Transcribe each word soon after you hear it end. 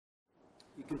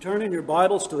You can turn in your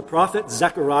Bibles to the prophet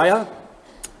Zechariah.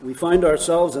 We find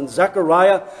ourselves in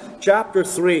Zechariah chapter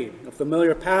 3, a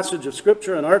familiar passage of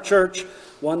Scripture in our church,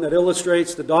 one that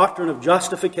illustrates the doctrine of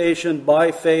justification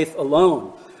by faith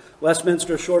alone.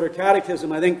 Westminster Shorter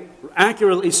Catechism, I think,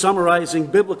 accurately summarizing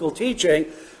biblical teaching,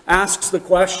 asks the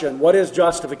question, what is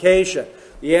justification?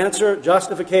 The answer,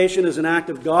 justification is an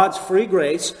act of God's free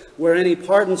grace wherein He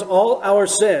pardons all our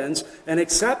sins and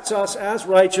accepts us as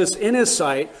righteous in His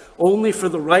sight only for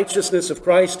the righteousness of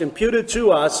Christ imputed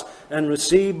to us and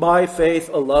received by faith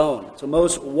alone. It's a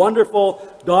most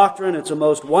wonderful doctrine. It's a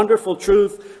most wonderful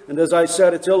truth. And as I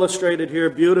said, it's illustrated here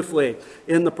beautifully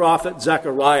in the prophet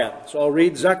Zechariah. So I'll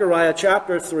read Zechariah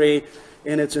chapter 3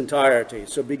 in its entirety.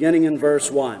 So beginning in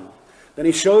verse 1. Then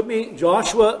he showed me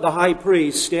Joshua the high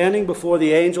priest standing before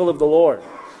the angel of the Lord,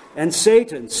 and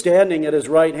Satan standing at his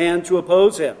right hand to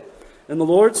oppose him. And the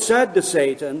Lord said to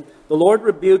Satan, "The Lord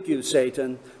rebuke you,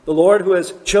 Satan. The Lord who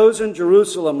has chosen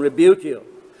Jerusalem rebuke you.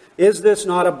 Is this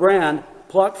not a brand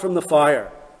plucked from the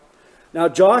fire?" Now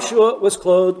Joshua was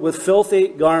clothed with filthy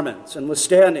garments and was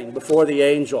standing before the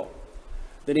angel.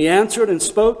 Then he answered and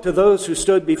spoke to those who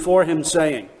stood before him,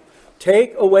 saying,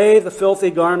 "Take away the filthy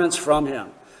garments from him."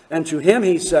 And to him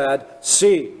he said,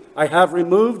 "See, I have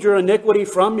removed your iniquity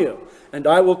from you, and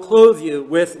I will clothe you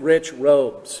with rich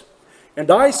robes."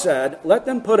 And I said, "Let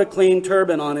them put a clean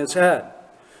turban on his head."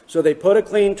 So they put a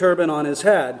clean turban on his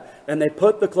head, and they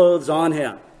put the clothes on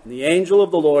him. And the angel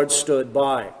of the Lord stood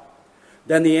by.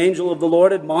 Then the angel of the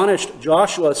Lord admonished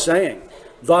Joshua, saying,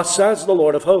 "Thus says the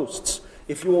Lord of hosts,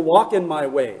 if you will walk in my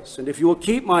ways, and if you will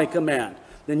keep my command,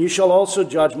 then you shall also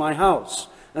judge my house,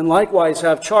 and likewise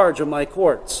have charge of my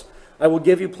courts. I will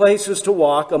give you places to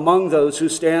walk among those who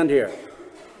stand here.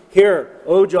 Hear,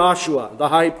 O Joshua, the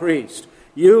high priest,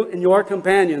 you and your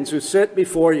companions who sit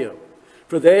before you,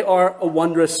 for they are a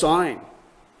wondrous sign.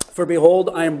 For behold,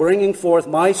 I am bringing forth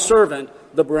my servant,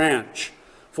 the branch.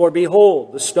 For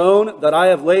behold, the stone that I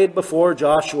have laid before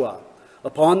Joshua.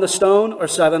 Upon the stone are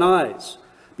 7 eyes.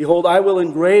 Behold, I will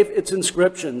engrave its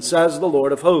inscription, says the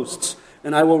Lord of hosts,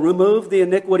 and I will remove the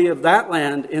iniquity of that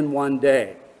land in one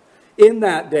day. In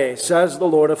that day, says the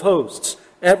Lord of hosts,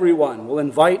 everyone will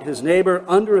invite his neighbor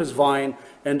under his vine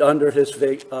and under his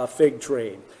fig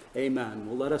tree." Amen.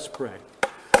 Well, let us pray.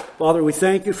 Father, we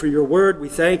thank you for your word. We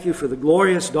thank you for the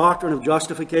glorious doctrine of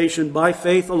justification by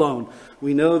faith alone.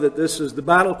 We know that this is the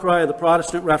battle cry of the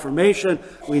Protestant Reformation.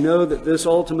 We know that this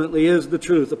ultimately is the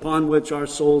truth upon which our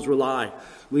souls rely.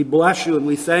 We bless you and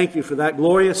we thank you for that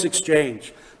glorious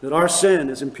exchange, that our sin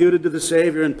is imputed to the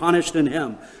Savior and punished in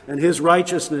Him, and His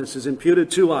righteousness is imputed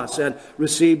to us and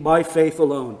received by faith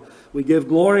alone. We give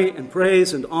glory and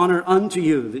praise and honor unto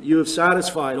you that you have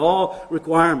satisfied all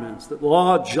requirements, that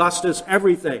law, justice,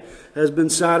 everything has been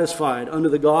satisfied under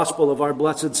the gospel of our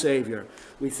blessed Savior.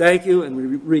 We thank you and we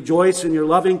rejoice in your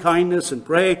loving kindness and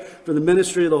pray for the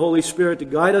ministry of the Holy Spirit to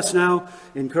guide us now,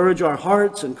 encourage our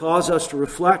hearts, and cause us to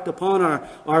reflect upon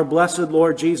our blessed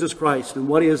Lord Jesus Christ and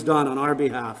what He has done on our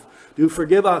behalf. Do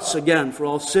forgive us again for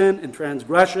all sin and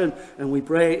transgression, and we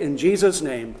pray in Jesus'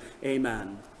 name,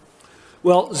 amen.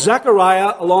 Well,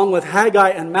 Zechariah, along with Haggai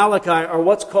and Malachi, are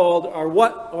what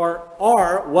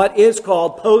is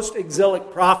called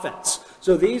post-exilic prophets.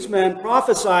 So these men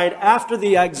prophesied after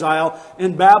the exile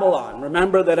in Babylon.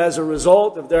 Remember that as a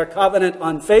result of their covenant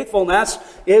unfaithfulness,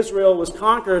 Israel was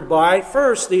conquered by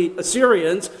first the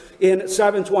Assyrians in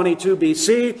 722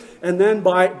 BC, and then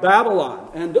by Babylon,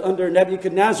 and under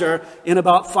Nebuchadnezzar in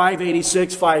about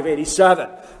 586, 587.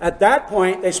 At that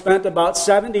point, they spent about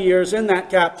 70 years in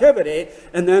that captivity,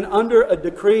 and then under a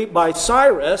decree by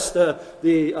Cyrus,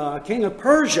 the king of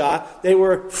Persia, they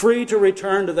were free to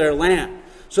return to their land.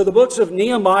 So the books of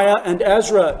Nehemiah and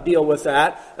Ezra deal with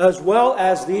that, as well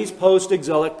as these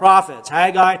post-exilic prophets,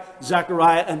 Haggai,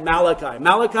 Zechariah, and Malachi.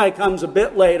 Malachi comes a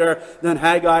bit later than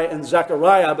Haggai and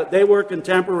Zechariah, but they were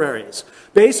contemporaries.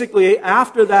 Basically,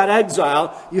 after that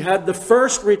exile, you had the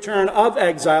first return of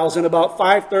exiles in about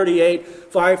 538,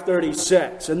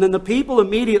 536. And then the people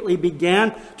immediately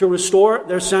began to restore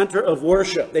their center of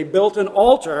worship. They built an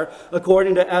altar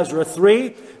according to Ezra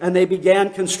 3, and they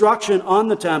began construction on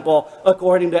the temple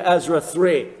according to Ezra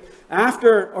 3.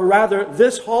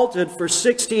 This halted for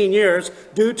 16 years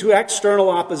due to external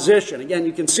opposition. Again,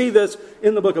 you can see this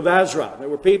in the book of Ezra. There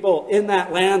were people in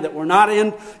that land that were not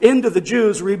into the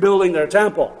Jews rebuilding their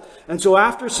temple. And so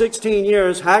after 16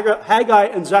 years, Haggai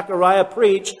and Zechariah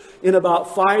preached in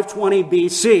about 520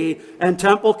 BC, and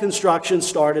temple construction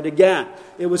started again.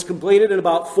 It was completed in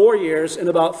about 4 years in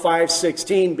about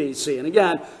 516 BC. And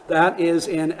again, that is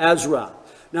in Ezra.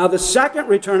 Now, the second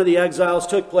return of the exiles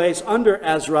took place under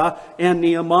Ezra and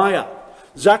Nehemiah.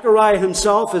 Zechariah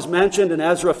himself is mentioned in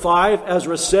Ezra 5,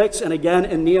 Ezra 6, and again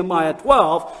in Nehemiah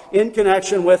 12 in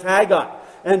connection with Haggai.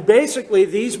 And basically,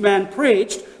 these men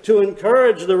preached to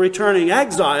encourage the returning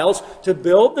exiles to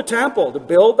build the temple, to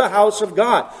build the house of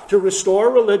God, to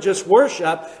restore religious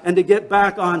worship, and to get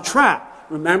back on track.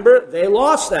 Remember, they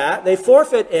lost that. They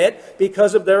forfeit it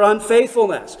because of their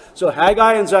unfaithfulness. So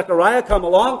Haggai and Zechariah come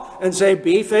along and say,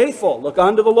 be faithful. Look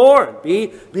unto the Lord.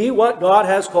 Be what God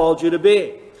has called you to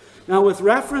be. Now, with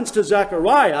reference to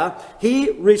Zechariah, he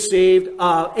received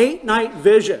 8 night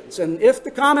visions. And if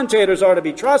the commentators are to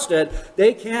be trusted,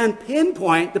 they can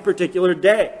pinpoint the particular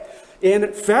day.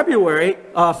 In February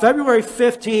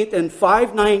 15th and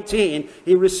 519,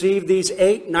 he received these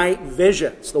 8 night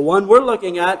visions. The one we're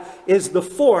looking at is the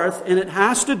 4th, and it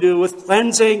has to do with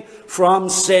cleansing from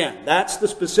sin. That's the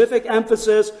specific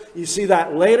emphasis. You see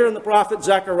that later in the prophet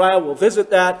Zechariah. We'll visit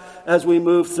that as we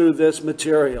move through this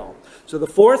material. So the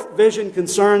 4th vision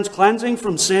concerns cleansing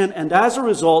from sin, and as a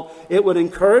result, it would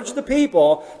encourage the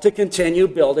people to continue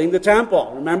building the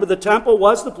temple. Remember, the temple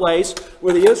was the place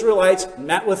where the Israelites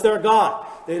met with their God.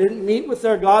 They didn't meet with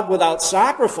their God without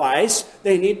sacrifice.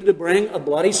 They needed to bring a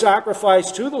bloody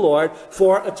sacrifice to the Lord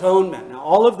for atonement. Now,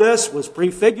 all of this was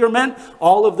prefigurement.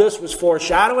 All of this was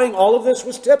foreshadowing. All of this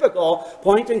was typical,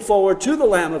 pointing forward to the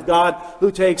Lamb of God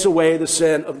who takes away the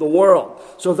sin of the world.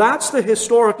 So that's the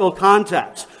historical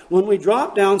context. When we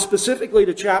drop down specifically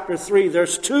to chapter 3,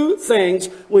 there's 2 things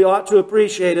we ought to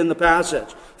appreciate in the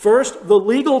passage. First, the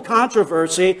legal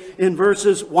controversy in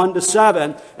verses 1 to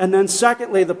 7, and then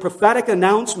secondly, the prophetic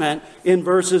announcement in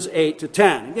verses 8 to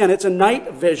 10. Again, it's a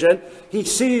night vision. He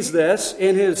sees this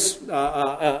in his,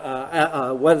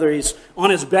 whether he's on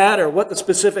his bed or what the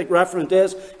specific reference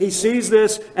is, he sees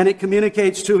this and it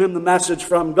communicates to him the message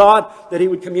from God that he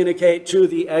would communicate to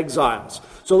the exiles.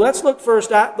 So let's look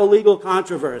first at the legal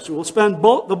controversy. We'll spend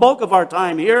the bulk of our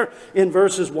time here in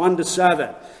verses 1 to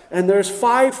 7. And there's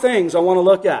 5 things I want to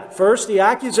look at. First, the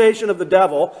accusation of the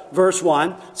devil, verse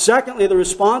 1. Secondly, the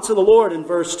response of the Lord in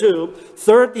verse 2.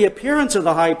 Third, the appearance of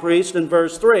the high priest in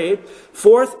verse 3.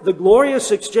 Fourth, the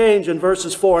glorious exchange in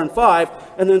verses 4 and 5.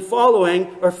 And then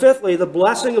fifthly, the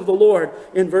blessing of the Lord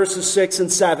in verses 6 and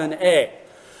 7a.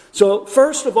 So,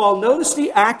 first of all, notice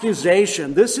the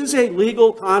accusation. This is a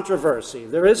legal controversy.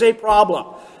 There is a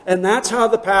problem. And that's how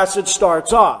the passage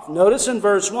starts off. Notice in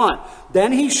verse 1,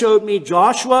 then he showed me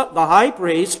Joshua the high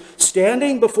priest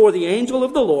standing before the angel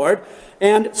of the Lord,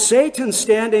 and Satan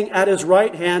standing at his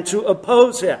right hand to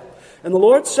oppose him. And the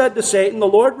Lord said to Satan, the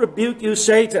Lord rebuke you,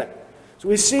 Satan. So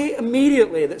we see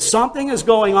immediately that something is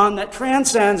going on that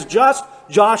transcends just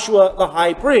Joshua the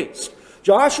high priest.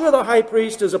 Joshua the high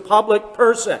priest is a public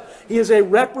person. He is a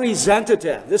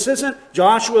representative. This isn't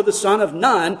Joshua the son of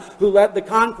Nun who led the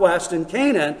conquest in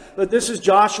Canaan, but this is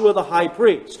Joshua the high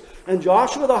priest. And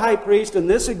Joshua the high priest in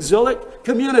this exilic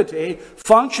community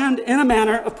functioned in a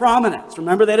manner of prominence.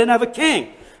 Remember, they didn't have a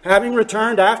king. Having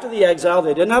returned after the exile,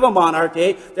 they didn't have a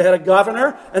monarchy. They had a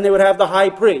governor, and they would have the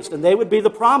high priest. And they would be the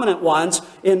prominent ones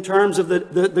in terms of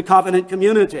the covenant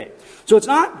community. So it's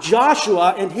not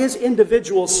Joshua and his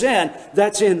individual sin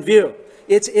that's in view.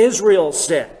 It's Israel's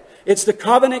sin. It's the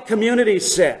covenant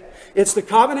community's sin. It's the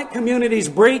covenant community's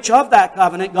breach of that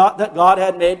covenant that God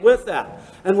had made with them.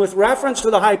 And with reference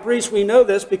to the high priest, we know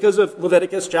this because of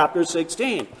Leviticus chapter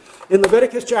 16. In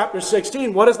Leviticus chapter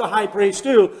 16, what does the high priest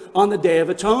do on the Day of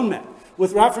Atonement?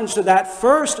 With reference to that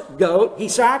first goat, he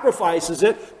sacrifices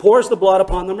it, pours the blood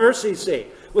upon the mercy seat.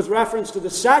 With reference to the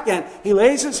second, he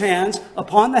lays his hands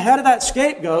upon the head of that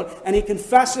scapegoat and he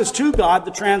confesses to God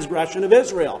the transgression of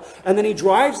Israel. And then he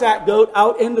drives that goat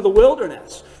out into the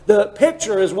wilderness. The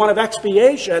picture is one of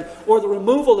expiation or the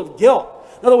removal of guilt.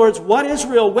 In other words, what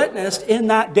Israel witnessed in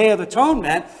that Day of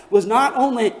Atonement was not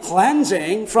only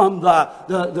cleansing from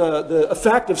the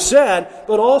effect of sin,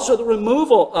 but also the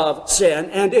removal of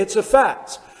sin and its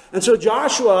effects. And so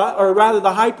Joshua, or rather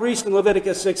the high priest in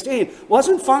Leviticus 16,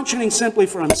 wasn't functioning simply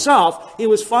for himself. He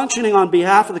was functioning on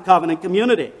behalf of the covenant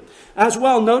community. As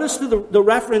well, notice the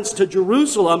reference to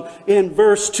Jerusalem in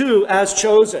verse 2 as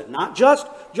chosen. Not just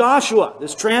Joshua.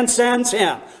 This transcends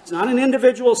him. It's not an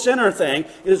individual sinner thing.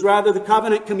 It is rather the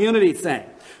covenant community thing.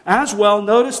 As well,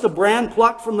 notice the brand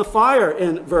plucked from the fire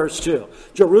in verse 2.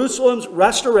 Jerusalem's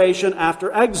restoration after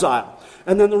exile.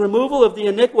 And then the removal of the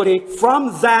iniquity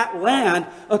from that land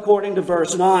according to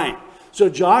verse 9. So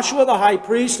Joshua the high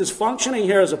priest is functioning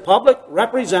here as a public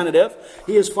representative.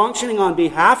 He is functioning on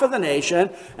behalf of the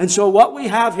nation. And so what we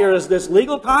have here is this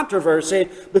legal controversy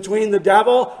between the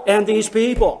devil and these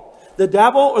people. The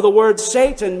devil, or the word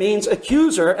Satan, means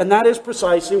accuser, and that is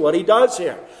precisely what he does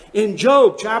here. In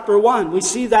Job chapter 1, we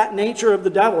see that nature of the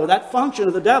devil, or that function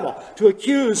of the devil, to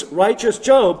accuse righteous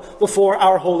Job before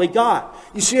our holy God.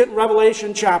 You see it in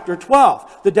Revelation chapter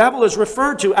 12. The devil is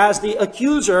referred to as the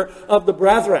accuser of the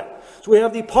brethren. So we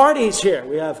have the parties here.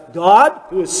 We have God,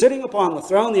 who is sitting upon the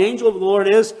throne. The angel of the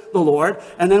Lord is the Lord.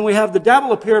 And then we have the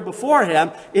devil appear before him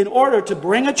in order to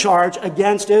bring a charge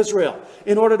against Israel,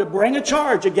 in order to bring a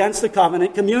charge against the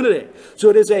covenant community. So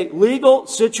it is a legal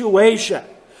situation.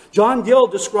 John Gill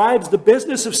describes the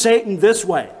business of Satan this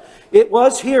way. It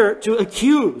was here to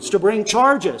accuse, to bring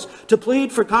charges, to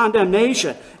plead for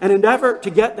condemnation, and endeavor to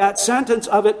get that sentence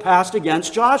of it passed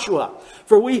against Joshua.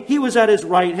 For he was at his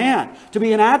right hand, to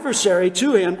be an adversary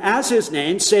to him, as his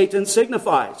name, Satan,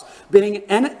 signifies, being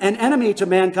an enemy to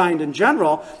mankind in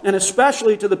general, and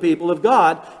especially to the people of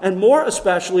God, and more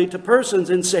especially to persons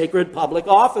in sacred public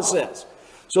offices.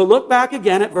 So look back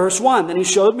again at verse 1. Then he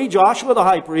showed me Joshua the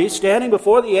high priest standing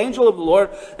before the angel of the Lord,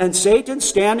 and Satan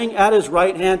standing at his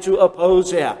right hand to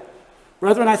oppose him.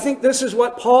 Brethren, I think this is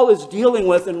what Paul is dealing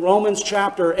with in Romans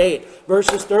chapter 8,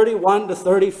 verses 31 to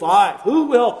 35. Who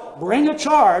will bring a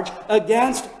charge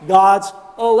against God's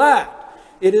elect?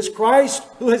 It is Christ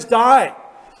who has died.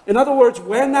 In other words,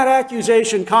 when that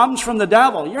accusation comes from the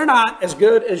devil, you're not as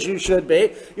good as you should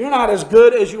be. You're not as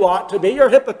good as you ought to be. You're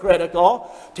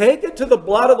hypocritical. Take it to the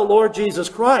blood of the Lord Jesus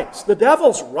Christ. The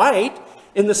devil's right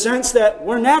in the sense that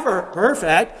we're never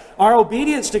perfect. Our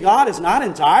obedience to God is not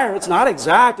entire. It's not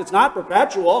exact. It's not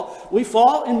perpetual. We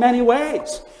fall in many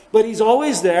ways. But he's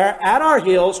always there at our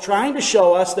heels trying to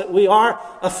show us that we are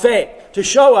a fake, to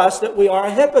show us that we are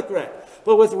a hypocrite.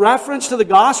 But with reference to the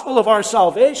gospel of our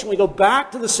salvation, we go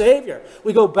back to the Savior.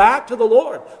 We go back to the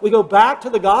Lord. We go back to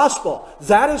the gospel.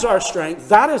 That is our strength.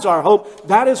 That is our hope.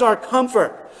 That is our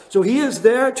comfort. So he is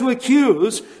there to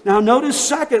accuse. Now notice,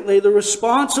 secondly, the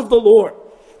response of the Lord.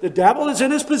 The devil is in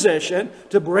his position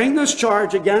to bring this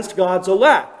charge against God's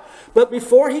elect. But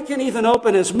before he can even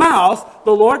open his mouth,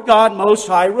 the Lord God Most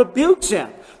High rebukes him.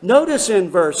 Notice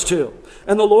in verse 2.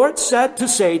 And the Lord said to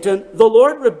Satan, "The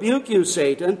Lord rebuke you,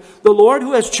 Satan. The Lord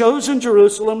who has chosen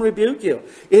Jerusalem rebuke you.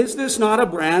 Is this not a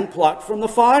brand plucked from the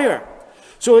fire?"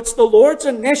 So it's the Lord's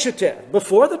initiative.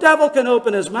 Before the devil can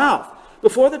open his mouth,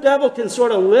 before the devil can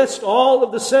sort of list all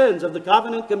of the sins of the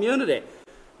covenant community,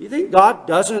 you think God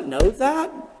doesn't know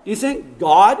that? Do you think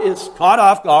God is caught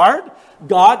off guard?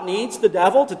 God needs the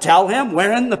devil to tell him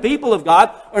wherein the people of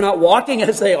God are not walking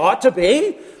as they ought to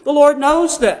be? The Lord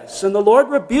knows this, and the Lord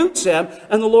rebukes him,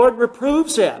 and the Lord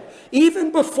reproves him.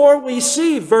 Even before we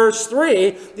see, verse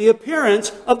 3, the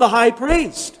appearance of the high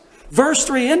priest. Verse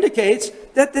 3 indicates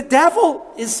that the devil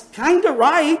is kind of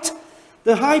right.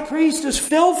 The high priest is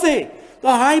filthy. The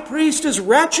high priest is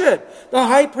wretched. The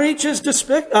high priest is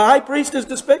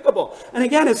despicable. And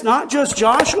again, it's not just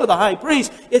Joshua the high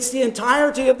priest. It's the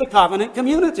entirety of the covenant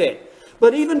community.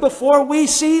 But even before we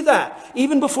see that,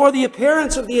 even before the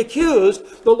appearance of the accused,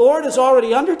 the Lord has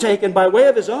already undertaken by way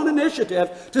of his own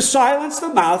initiative to silence the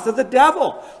mouth of the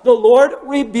devil. The Lord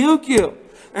rebuke you.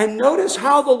 And notice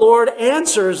how the Lord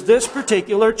answers this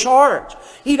particular charge.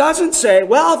 He doesn't say,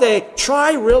 well, they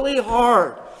try really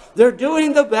hard. They're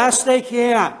doing the best they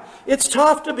can. It's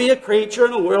tough to be a creature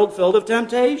in a world filled of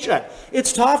temptation.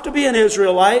 It's tough to be an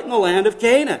Israelite in the land of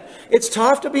Canaan. It's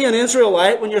tough to be an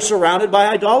Israelite when you're surrounded by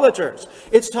idolaters.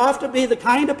 It's tough to be the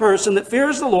kind of person that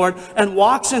fears the Lord and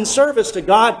walks in service to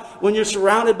God when you're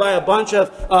surrounded by a bunch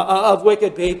of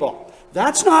wicked people.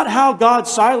 That's not how God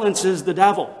silences the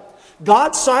devil.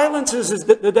 God silences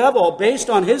the devil based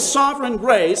on his sovereign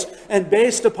grace and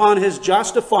based upon his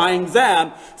justifying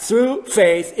them through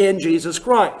faith in Jesus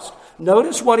Christ.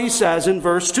 Notice what he says in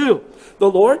verse 2. The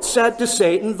Lord said to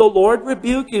Satan, "The Lord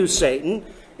rebuke you, Satan."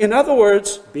 In other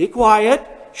words, be quiet,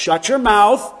 shut your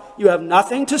mouth, you have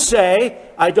nothing to say,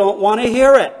 I don't want to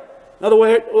hear it.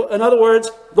 In other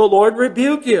words, the Lord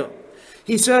rebuke you.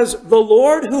 He says, "The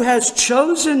Lord who has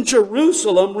chosen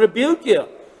Jerusalem rebuke you."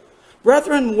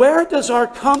 Brethren, where does our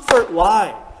comfort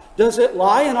lie? Does it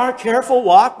lie in our careful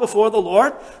walk before the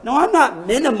Lord? No, I'm not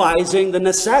minimizing the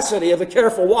necessity of a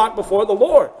careful walk before the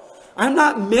Lord. I'm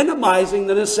not minimizing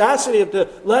the necessity of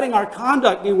letting our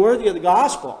conduct be worthy of the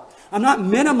gospel. I'm not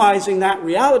minimizing that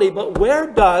reality, but where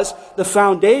does the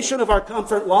foundation of our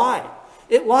comfort lie?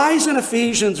 It lies in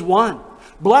Ephesians 1.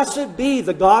 Blessed be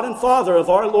the God and Father of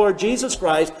our Lord Jesus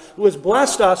Christ, who has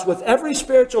blessed us with every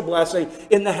spiritual blessing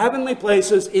in the heavenly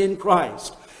places in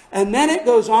Christ. And then it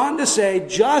goes on to say,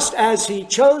 just as he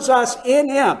chose us in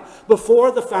him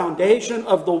before the foundation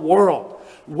of the world.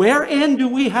 Wherein do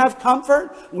we have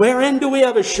comfort? Wherein do we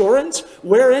have assurance?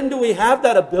 Wherein do we have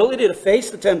that ability to face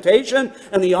the temptation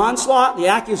and the onslaught and the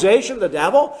accusation of the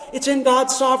devil? It's in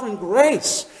God's sovereign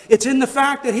grace. It's in the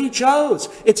fact that he chose.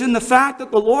 It's in the fact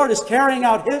that the Lord is carrying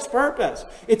out his purpose.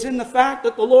 It's in the fact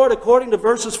that the Lord, according to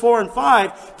verses 4 and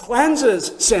 5,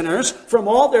 cleanses sinners from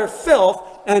all their filth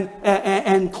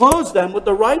and clothes them with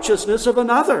the righteousness of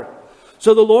another.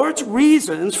 So the Lord's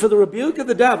reasons for the rebuke of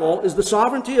the devil is the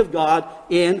sovereignty of God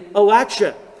in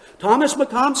election. Thomas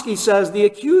McComsky says the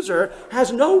accuser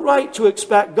has no right to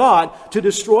expect God to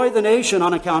destroy the nation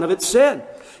on account of its sin.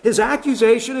 His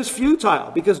accusation is futile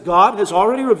because God has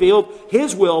already revealed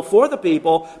his will for the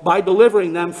people by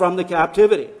delivering them from the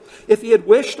captivity. If he had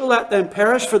wished to let them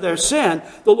perish for their sin,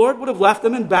 the Lord would have left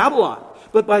them in Babylon.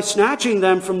 But by snatching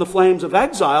them from the flames of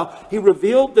exile, he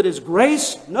revealed that his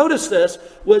grace, notice this,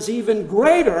 was even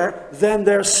greater than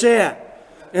their sin.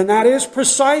 And that is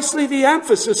precisely the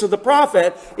emphasis of the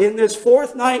prophet in this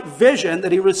fourth night vision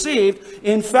that he received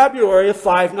in February of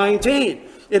 519.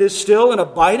 It is still an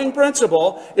abiding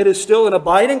principle. It is still an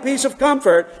abiding piece of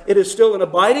comfort. It is still an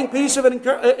abiding piece of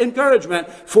encouragement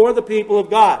for the people of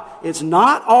God. It's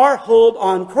not our hold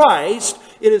on Christ.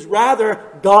 It is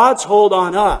rather God's hold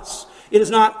on us. It is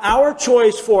not our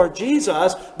choice for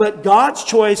Jesus, but God's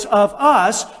choice of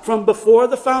us from before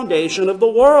the foundation of the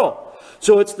world.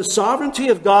 So it's the sovereignty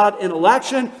of God in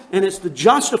election, and it's the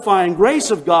justifying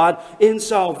grace of God in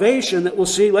salvation that we'll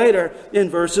see later in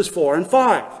verses 4 and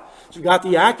 5. So we've got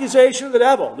the accusation of the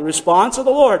devil, the response of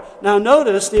the Lord. Now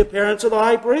notice the appearance of the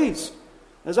high priest.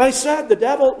 As I said, the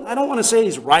devil, I don't want to say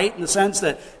he's right in the sense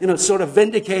that, sort of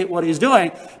vindicate what he's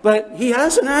doing, but he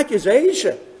has an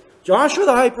accusation. Joshua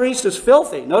the high priest is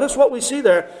filthy. Notice what we see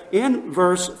there in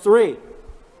verse 3.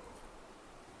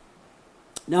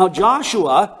 Now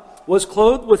Joshua was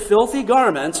clothed with filthy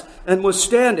garments and was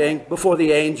standing before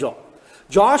the angel.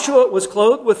 Joshua was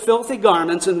clothed with filthy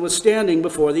garments and was standing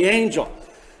before the angel.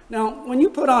 Now, when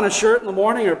you put on a shirt in the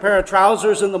morning or a pair of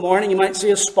trousers in the morning, you might see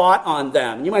a spot on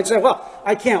them. You might say, well,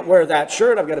 I can't wear that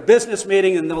shirt. I've got a business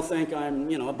meeting and they'll think I'm,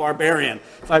 a barbarian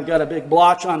if I've got a big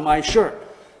blotch on my shirt.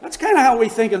 That's kind of how we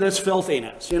think of this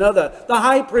filthiness. The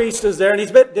high priest is there and he's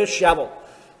a bit disheveled.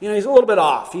 He's a little bit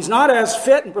off. He's not as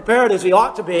fit and prepared as he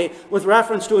ought to be with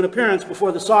reference to an appearance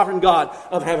before the sovereign God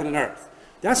of heaven and earth.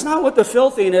 That's not what the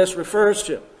filthiness refers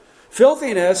to.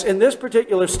 Filthiness in this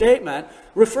particular statement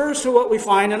refers to what we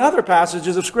find in other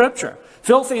passages of Scripture.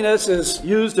 Filthiness is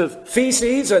used of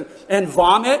feces and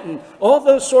vomit and all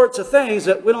those sorts of things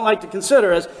that we don't like to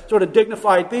consider as sort of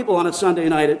dignified people on a Sunday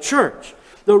night at church.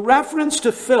 The reference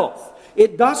to filth,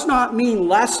 it does not mean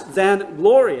less than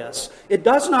glorious. It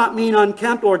does not mean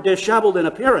unkempt or disheveled in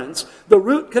appearance. The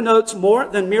root connotes more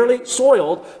than merely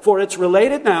soiled, for its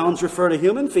related nouns refer to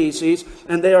human feces,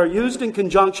 and they are used in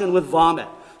conjunction with vomit.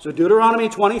 So Deuteronomy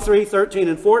 23, 13,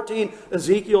 and 14,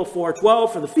 Ezekiel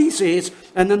 4:12 for the feces,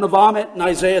 and then the vomit in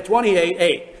Isaiah 28,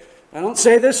 8. I don't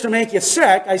say this to make you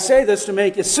sick. I say this to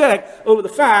make you sick over the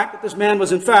fact that this man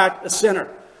was in fact a sinner.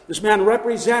 This man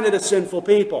represented a sinful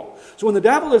people. So when the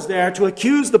devil is there to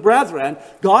accuse the brethren,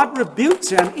 God rebukes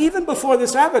him even before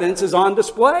this evidence is on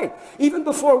display, even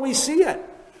before we see it.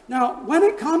 Now, when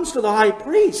it comes to the high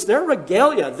priest, their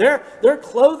regalia, their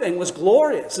clothing was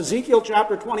glorious. Ezekiel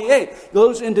chapter 28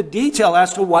 goes into detail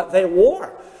as to what they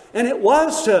wore. And it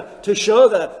was to show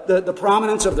the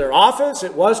prominence of their office.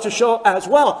 It was to show as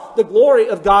well the glory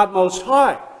of God Most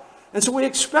High. And so we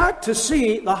expect to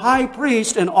see the high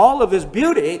priest in all of his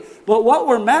beauty, but what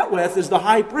we're met with is the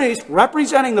high priest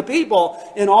representing the people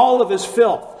in all of his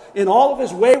filth, in all of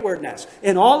his waywardness,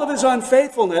 in all of his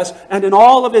unfaithfulness, and in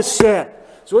all of his sin.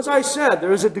 So as I said,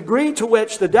 there is a degree to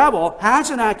which the devil has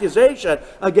an accusation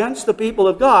against the people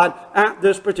of God at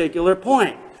this particular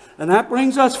point. And that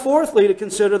brings us fourthly to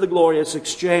consider the glorious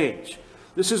exchange.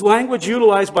 This is language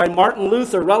utilized by Martin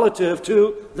Luther relative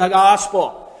to the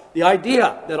gospel. The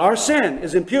idea that our sin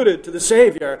is imputed to the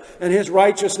Savior and his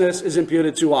righteousness is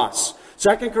imputed to us.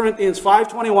 2 Corinthians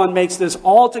 5:21 makes this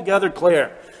altogether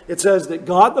clear. It says that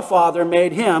God the Father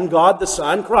made him, God the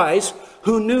Son, Christ,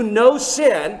 who knew no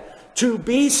sin, to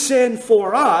be sin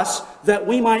for us, that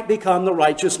we might become the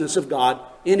righteousness of God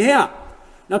in him.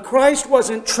 Now, Christ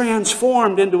wasn't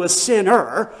transformed into a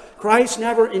sinner. Christ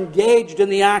never engaged in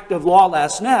the act of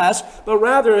lawlessness, but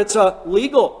rather it's a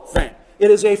legal thing.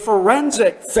 It is a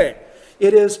forensic thing.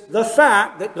 It is the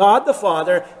fact that God the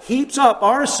Father heaps up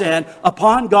our sin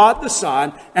upon God the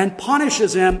Son and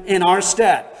punishes him in our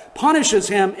stead, punishes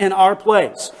him in our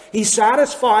place. He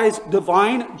satisfies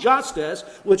divine justice,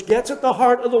 which gets at the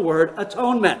heart of the word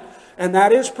atonement. And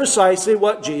that is precisely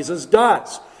what Jesus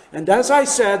does. And as I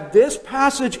said, this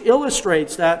passage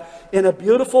illustrates that in a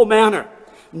beautiful manner.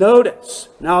 Notice,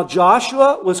 now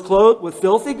Joshua was clothed with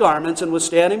filthy garments and was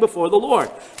standing before the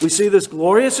Lord. We see this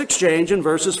glorious exchange in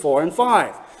verses 4 and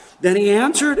 5. Then he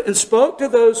answered and spoke to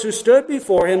those who stood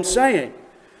before him, saying,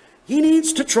 he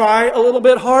needs to try a little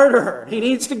bit harder. He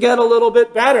needs to get a little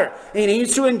bit better. He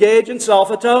needs to engage in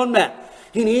self-atonement.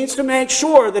 He needs to make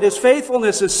sure that his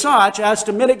faithfulness is such as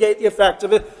to mitigate the effects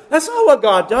of it. That's not what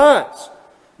God does.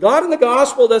 God in the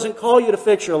gospel doesn't call you to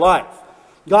fix your life.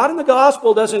 God in the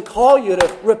gospel doesn't call you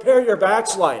to repair your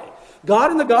backsliding.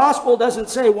 God in the gospel doesn't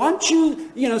say, once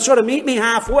you sort of meet me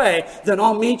halfway, then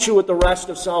I'll meet you with the rest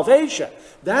of salvation.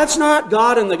 That's not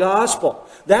God in the gospel.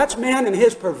 That's man in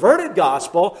his perverted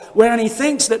gospel, when he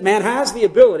thinks that man has the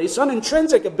ability, some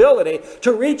intrinsic ability,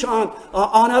 to reach on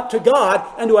up to God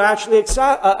and to actually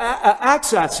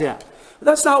access him. But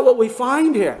that's not what we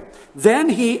find here. Then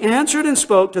he answered and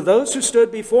spoke to those who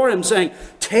stood before him, saying,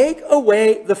 take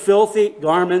away the filthy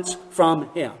garments from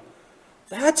him.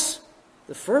 That's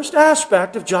the first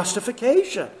aspect of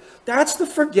justification. That's the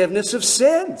forgiveness of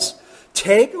sins.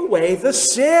 Take away the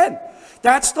sin.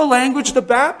 That's the language the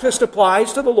Baptist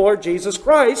applies to the Lord Jesus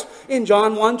Christ in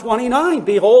John 1:29.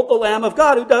 Behold the Lamb of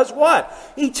God who does what?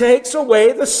 He takes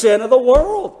away the sin of the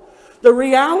world. The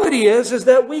reality is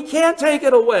that we can't take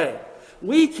it away.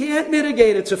 We can't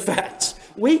mitigate its effects.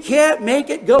 We can't make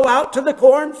it go out to the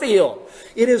cornfield.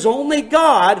 It is only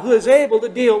God who is able to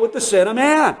deal with the sin of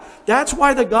man. That's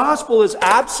why the gospel is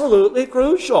absolutely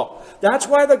crucial. That's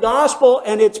why the gospel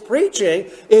and its preaching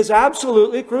is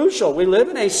absolutely crucial. We live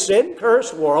in a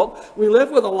sin-cursed world. We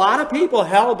live with a lot of people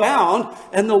hell-bound,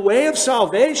 and the way of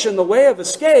salvation, the way of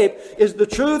escape, is the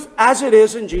truth as it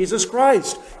is in Jesus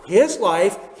Christ. His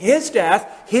life, his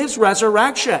death, his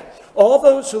resurrection. All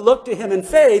those who look to him in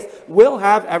faith will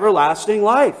have everlasting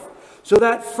life. So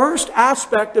that first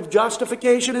aspect of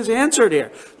justification is answered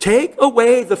here. Take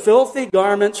away the filthy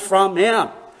garments from him.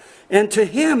 And to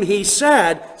him he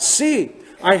said, see,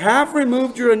 I have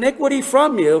removed your iniquity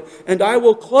from you, and I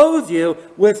will clothe you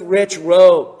with rich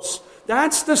robes.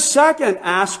 That's the second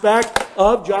aspect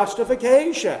of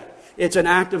justification. It's an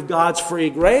act of God's free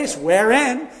grace,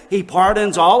 wherein he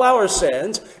pardons all our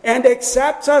sins and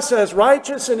accepts us as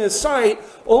righteous in his sight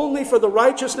only for the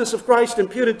righteousness of Christ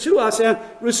imputed to us and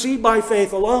received by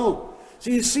faith alone.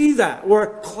 So you see that.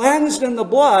 We're cleansed in the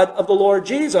blood of the Lord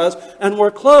Jesus, and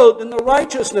we're clothed in the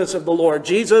righteousness of the Lord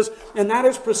Jesus. And that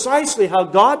is precisely how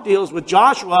God deals with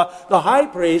Joshua, the high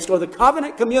priest, or the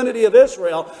covenant community of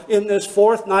Israel in this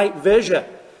fourth night vision.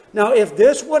 Now, if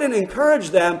this wouldn't encourage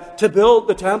them to build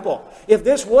the temple, if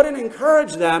this wouldn't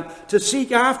encourage them to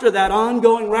seek after that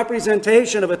ongoing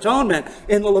representation of atonement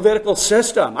in the Levitical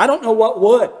system, I don't know what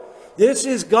would. This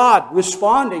is God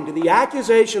responding to the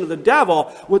accusation of the devil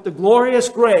with the glorious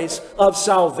grace of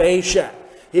salvation.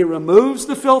 He removes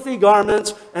the filthy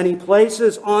garments and he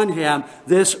places on him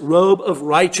this robe of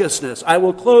righteousness. I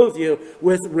will clothe you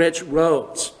with rich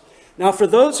robes. Now, for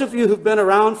those of you who've been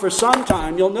around for some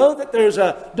time, you'll know that there's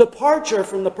a departure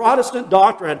from the Protestant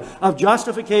doctrine of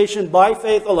justification by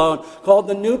faith alone called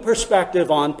the New Perspective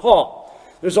on Paul.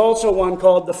 There's also one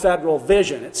called the Federal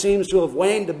Vision. It seems to have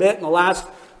waned a bit in the last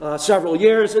several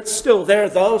years. It's still there,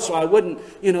 though, so I wouldn't,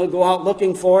 go out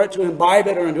looking for it to imbibe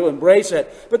it or to embrace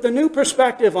it. But the New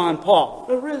Perspective on Paul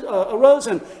arose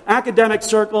in academic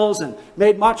circles and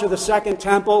made much of the Second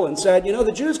Temple and said,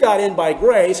 the Jews got in by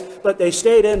grace, but they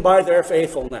stayed in by their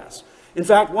faithfulness. In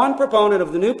fact, one proponent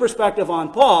of the New Perspective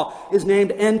on Paul is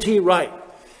named N.T. Wright.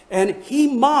 And he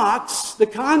mocks the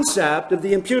concept of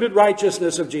the imputed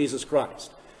righteousness of Jesus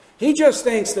Christ. He just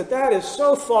thinks that is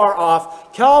so far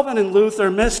off. Calvin and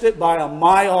Luther missed it by a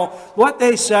mile. What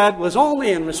they said was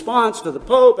only in response to the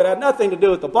Pope. It had nothing to do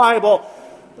with the Bible.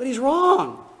 But he's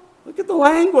wrong. Look at the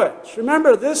language.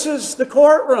 Remember, this is the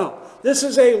courtroom. This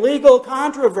is a legal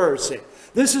controversy.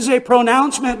 This is a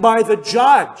pronouncement by the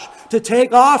judge to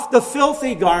take off the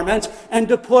filthy garments and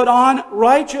to put on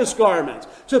righteous garments,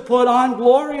 to put on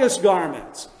glorious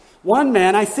garments. One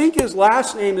man, I think his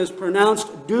last name is pronounced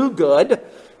Duguid.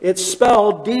 It's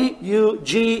spelled D-U-G-U-I-D.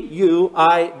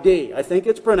 I think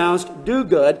it's pronounced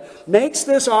Duguid. Makes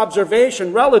this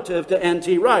observation relative to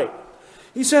N.T. Wright.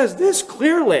 He says this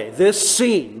clearly, this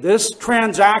scene, this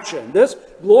transaction, this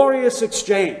glorious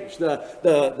exchange,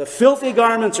 the filthy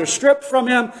garments are stripped from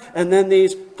him, and then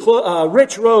these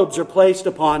rich robes are placed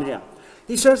upon him.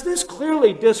 He says this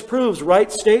clearly disproves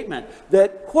Wright's statement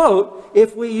that, quote,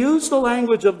 if we use the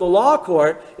language of the law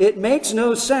court, it makes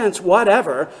no sense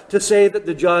whatever to say that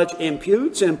the judge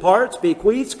imputes, imparts,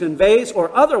 bequeaths, conveys,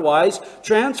 or otherwise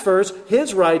transfers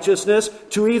his righteousness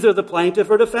to either the plaintiff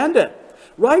or defendant.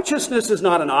 Righteousness is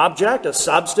not an object, a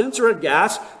substance, or a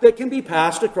gas that can be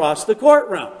passed across the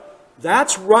courtroom.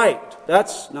 That's right.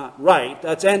 That's not right.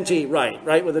 That's NT right,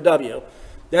 right with a W.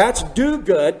 That's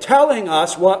do-good telling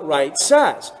us what right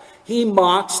says. He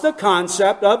mocks the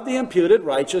concept of the imputed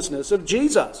righteousness of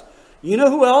Jesus. You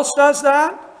know who else does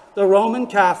that? The Roman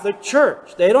Catholic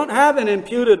Church. They don't have an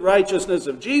imputed righteousness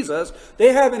of Jesus.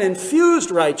 They have an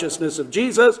infused righteousness of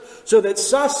Jesus, so that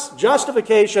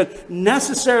justification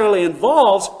necessarily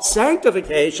involves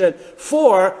sanctification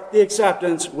for the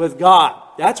acceptance with God.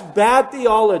 That's bad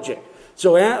theology.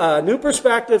 So New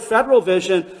Perspective, Federal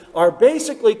Vision are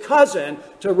basically cousin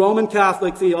to Roman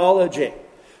Catholic theology.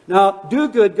 Now,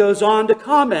 Duguid goes on to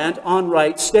comment on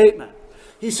Wright's statement.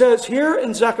 He says, here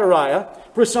in Zechariah,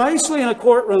 precisely in a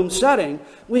courtroom setting,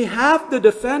 we have the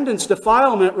defendant's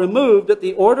defilement removed at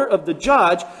the order of the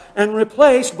judge and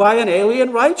replaced by an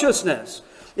alien righteousness.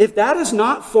 If that is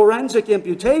not forensic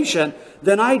imputation,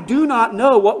 then I do not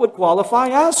know what would qualify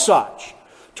as such.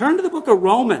 Turn to the book of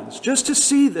Romans just to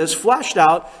see this fleshed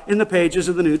out in the pages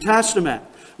of the New Testament.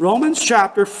 Romans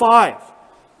chapter 5.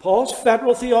 Paul's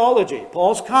federal theology,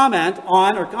 Paul's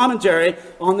commentary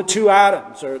on the two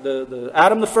Adams, or the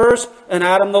Adam the first and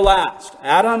Adam the last.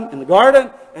 Adam in the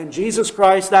garden, and Jesus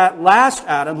Christ, that last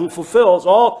Adam who fulfills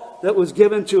all that was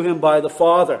given to him by the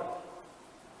Father.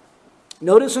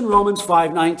 Notice in Romans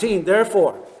 5:19,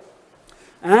 therefore,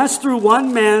 as through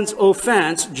one man's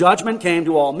offense judgment came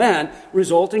to all men,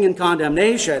 resulting in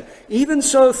condemnation, even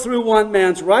so through one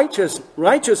man's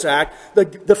righteous act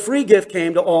the free gift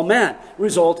came to all men,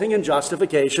 resulting in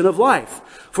justification of life.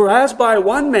 For as by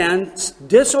one man's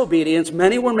disobedience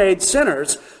many were made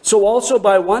sinners, so also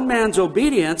by one man's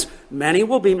obedience many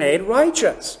will be made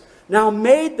righteous. Now,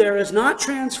 made there is not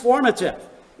transformative.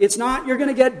 It's not you're going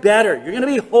to get better, you're going to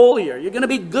be holier, you're going to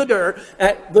be gooder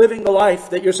at living the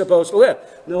life that you're supposed to live.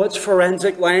 No, it's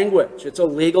forensic language. It's a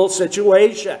legal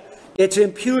situation. It's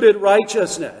imputed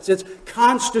righteousness. It's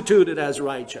constituted as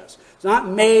righteous. It's not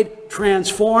made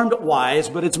transformed wise,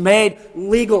 but it's made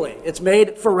legally. It's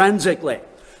made forensically.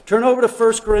 Turn over to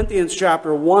 1 Corinthians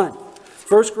chapter 1.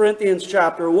 1 Corinthians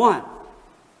chapter 1.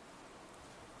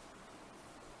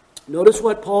 Notice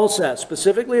what Paul says,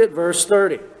 specifically at verse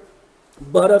 30.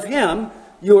 But of him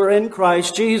you are in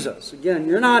Christ Jesus. Again,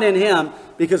 you're not in him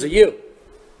because of you.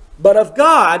 But of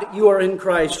God you are in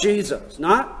Christ Jesus.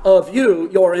 Not of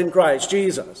you, you're in Christ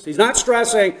Jesus. He's not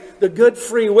stressing the good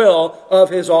free will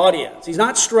of his audience. He's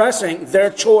not stressing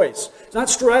their choice. He's not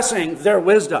stressing their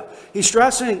wisdom. He's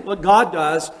stressing what God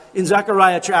does in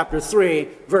Zechariah chapter 3,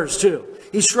 verse 2.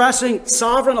 He's stressing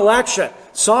sovereign election,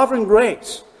 sovereign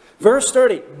grace. Verse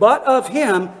 30, but of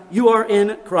him you are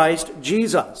in Christ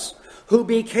Jesus, who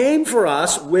became for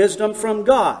us wisdom from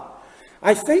God.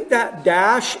 I think that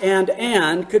dash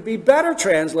and could be better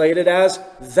translated as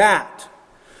that.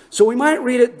 So we might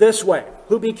read it this way.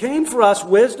 Who became for us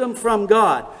wisdom from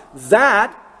God.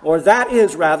 That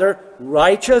is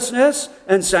righteousness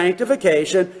and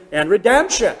sanctification and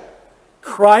redemption.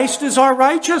 Christ is our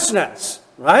righteousness,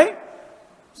 right?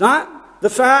 It's not the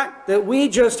fact that we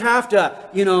just have to,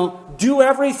 do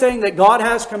everything that God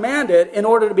has commanded in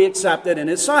order to be accepted in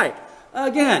his sight.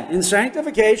 Again, in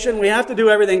sanctification, we have to do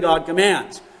everything God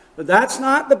commands. But that's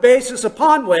not the basis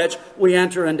upon which we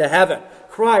enter into heaven.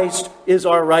 Christ is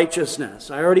our righteousness.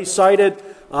 I already cited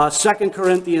 2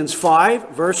 Corinthians 5,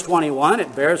 verse 21.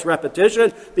 It bears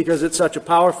repetition because it's such a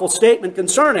powerful statement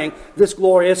concerning this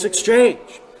glorious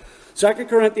exchange. 2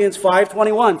 Corinthians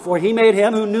 5:21, for he made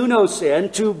him who knew no sin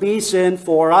to be sin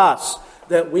for us,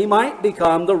 that we might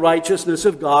become the righteousness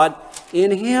of God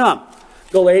in him.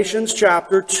 Galatians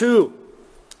chapter 2.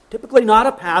 Typically not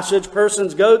a passage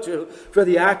persons go to for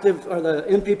the active or the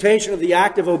imputation of the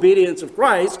active obedience of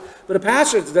Christ, but a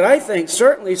passage that I think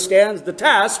certainly stands the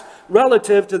test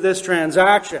relative to this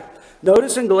transaction.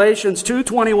 Notice in Galatians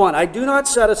 2:21, I do not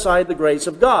set aside the grace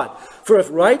of God, for if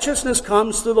righteousness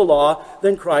comes through the law,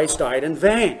 then Christ died in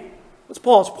vain. What's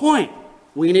Paul's point?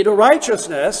 We need a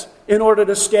righteousness in order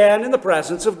to stand in the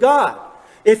presence of God.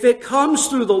 If it comes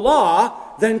through the law,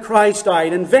 then Christ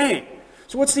died in vain.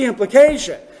 So what's the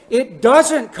implication? It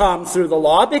doesn't come through the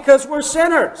law because we're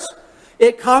sinners.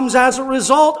 It comes as a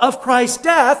result of Christ's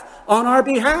death on our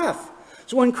behalf.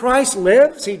 So when Christ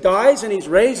lives, he dies, and he's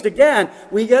raised again,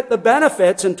 we get the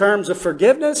benefits in terms of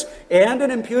forgiveness and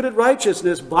an imputed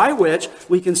righteousness by which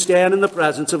we can stand in the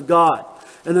presence of God.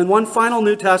 And then one final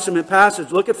New Testament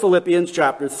passage. Look at Philippians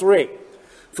chapter 3.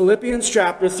 Philippians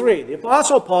chapter 3. The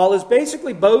Apostle Paul is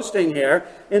basically boasting here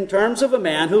in terms of a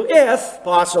man who, if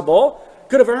possible,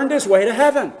 could have earned his way to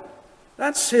heaven.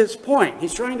 That's his point.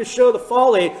 He's trying to show the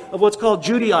folly of what's called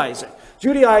Judaizing.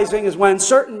 Judaizing is when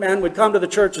certain men would come to the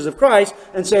churches of Christ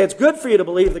and say it's good for you to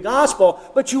believe the gospel,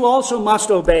 but you also must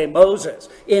obey Moses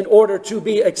in order to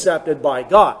be accepted by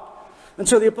God. And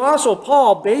so the Apostle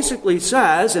Paul basically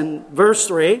says in verse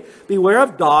 3, beware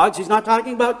of dogs. He's not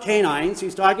talking about canines,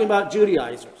 he's talking about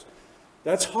Judaizers.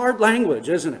 That's hard language,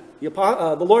 isn't it?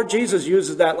 The Lord Jesus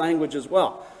uses that language as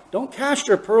well. Don't cast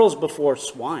your pearls before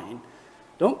swine.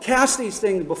 Don't cast these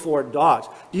things before dogs.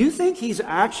 Do you think he's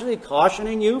actually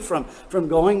cautioning you from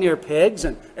going near pigs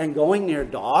and going near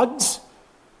dogs?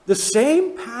 The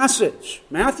same passage,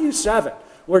 Matthew 7,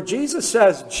 where Jesus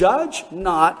says, judge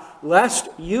not, lest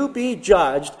you be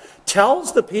judged,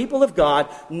 tells the people of God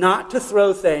not to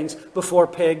throw things before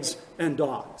pigs and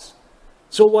dogs.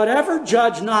 So whatever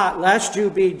judge not, lest you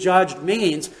be judged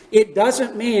means, it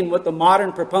doesn't mean what the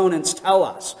modern proponents tell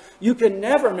us. You can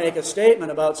never make a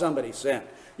statement about somebody's sin.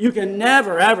 You can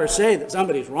never, ever say that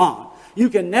somebody's wrong. You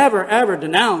can never, ever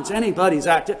denounce anybody's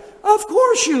activity. Of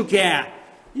course you can.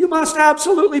 You must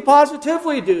absolutely,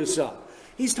 positively do so.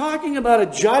 He's talking about a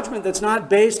judgment that's not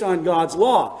based on God's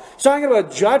law. He's talking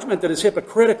about a judgment that is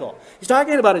hypocritical. He's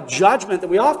talking about a judgment that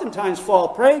we oftentimes fall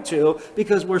prey to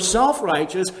because we're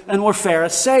self-righteous and we're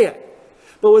Pharisaic.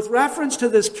 But with reference to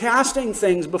this casting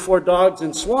things before dogs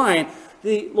and swine,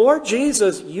 the Lord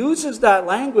Jesus uses that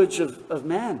language of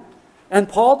men. And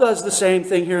Paul does the same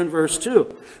thing here in verse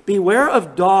 2. Beware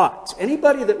of dogs.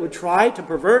 Anybody that would try to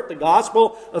pervert the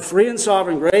gospel of free and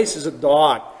sovereign grace is a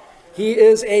dog. He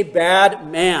is a bad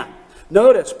man.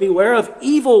 Notice, beware of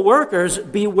evil workers,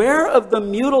 beware of the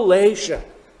mutilation.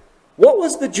 What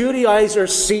was the Judaizer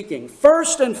seeking?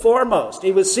 First and foremost,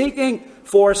 he was seeking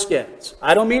foreskins.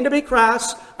 I don't mean to be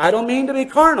crass, I don't mean to be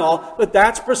carnal, but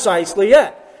that's precisely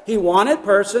it. He wanted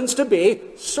persons to be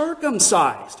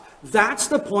circumcised. That's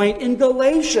the point in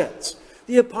Galatians.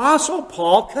 The Apostle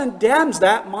Paul condemns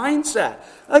that mindset.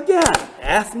 Again,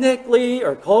 ethnically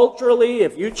or culturally,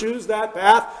 if you choose that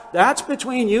path, that's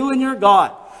between you and your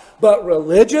God. But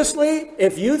religiously,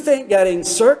 if you think getting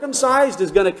circumcised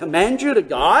is going to commend you to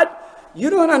God, you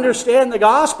don't understand the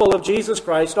gospel of Jesus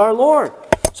Christ our Lord.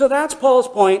 So that's Paul's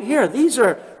point here. These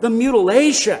are the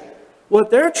mutilation. What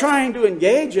they're trying to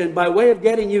engage in by way of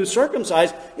getting you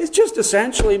circumcised is just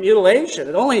essentially mutilation.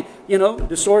 It only,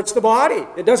 distorts the body.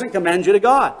 It doesn't commend you to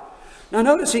God. Now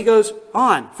notice he goes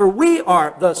on, for we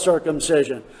are the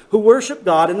circumcision, who worship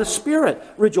God in the Spirit,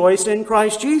 rejoice in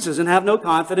Christ Jesus, and have no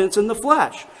confidence in the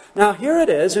flesh. Now here it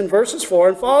is in verses 4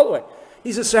 and following.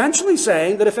 He's essentially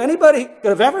saying that if anybody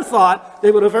could have ever thought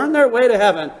they would have earned their way to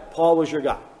heaven, Paul was your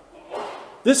guy.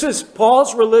 This is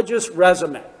Paul's religious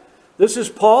resume. This is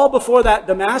Paul before that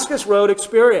Damascus Road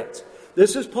experience.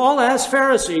 This is Paul as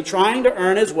Pharisee trying to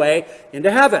earn his way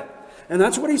into heaven. And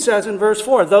that's what he says in verse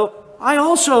 4. Though I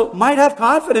also might have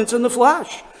confidence in the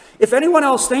flesh. If anyone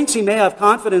else thinks he may have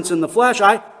confidence in the flesh,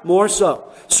 I more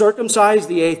so. Circumcised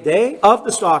the 8th day, of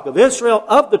the stock of Israel,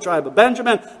 of the tribe of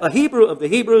Benjamin, a Hebrew of the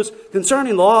Hebrews,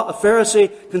 concerning law, a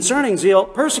Pharisee, concerning zeal,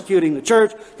 persecuting the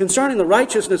church, concerning the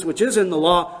righteousness which is in the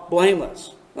law,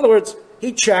 blameless. In other words,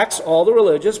 he checks all the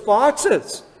religious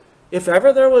boxes. If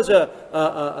ever there was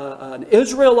an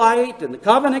Israelite in the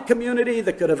covenant community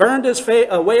that could have earned his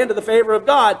way into the favor of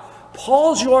God,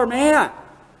 Paul's your man.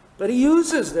 But he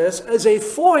uses this as a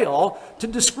foil to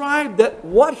describe that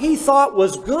what he thought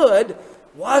was good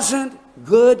wasn't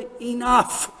good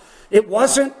enough. It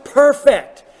wasn't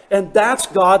perfect. And that's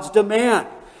God's demand.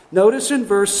 Notice in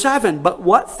verse 7, but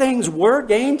what things were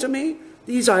gain to me,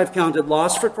 these I have counted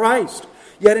loss for Christ.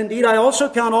 Yet indeed I also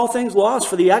count all things lost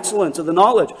for the excellence of the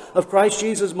knowledge of Christ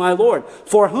Jesus my Lord,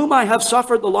 for whom I have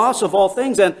suffered the loss of all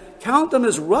things, and count them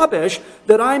as rubbish,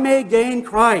 that I may gain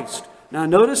Christ. Now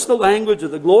notice the language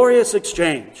of the glorious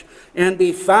exchange. And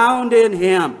be found in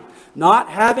him, not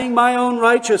having my own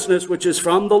righteousness which is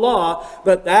from the law,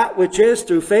 but that which is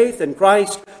through faith in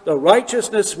Christ, the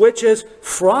righteousness which is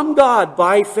from God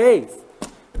by faith.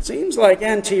 It seems like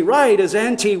N.T. Wright is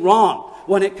N.T. wrong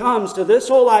when it comes to this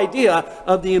whole idea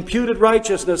of the imputed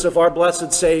righteousness of our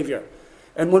blessed Savior.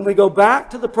 And when we go back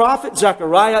to the prophet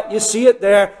Zechariah, you see it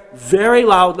there very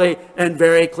loudly and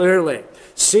very clearly.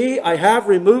 See, I have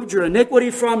removed your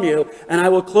iniquity from you, and I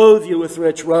will clothe you with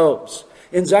rich robes.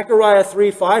 In Zechariah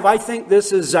 3:5, I think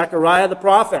this is Zechariah the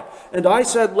prophet. And I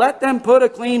said, let them put a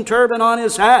clean turban on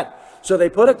his head. So they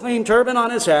put a clean turban on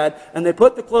his head, and they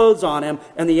put the clothes on him,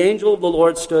 and the angel of the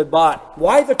Lord stood by.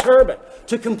 Why the turban?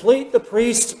 To complete the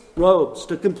priest's robes,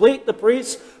 to complete the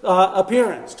priest's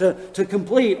appearance, to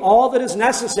complete all that is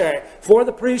necessary for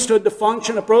the priesthood to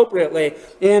function appropriately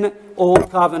in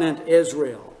Old Covenant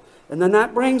Israel. And then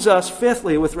that brings us,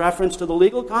 fifthly, with reference to the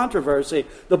legal controversy,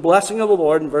 the blessing of the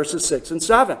Lord in verses 6 and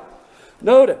 7.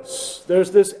 Notice,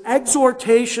 there's this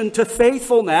exhortation to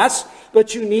faithfulness,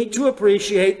 but you need to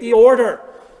appreciate the order,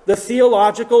 the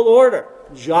theological order.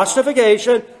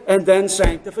 Justification and then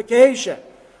sanctification.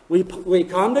 We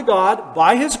come to God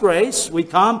by His grace. We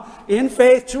come in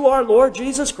faith to our Lord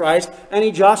Jesus Christ, and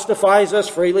He justifies us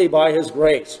freely by His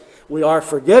grace. We are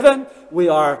forgiven. We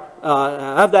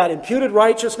have that imputed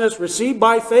righteousness received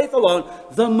by faith alone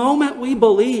the moment we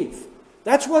believe.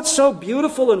 That's what's so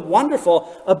beautiful and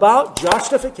wonderful about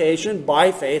justification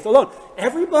by faith alone.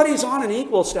 Everybody's on an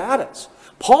equal status.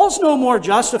 Paul's no more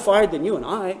justified than you and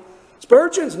I.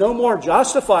 Spurgeon's no more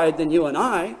justified than you and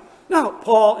I. Now,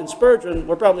 Paul and Spurgeon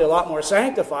were probably a lot more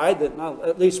sanctified, I'll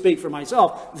at least speak for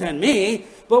myself, than me.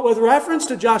 But with reference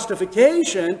to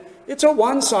justification, it's a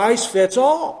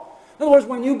one-size-fits-all. In other words,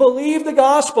 when you believe the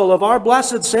gospel of our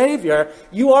blessed Savior,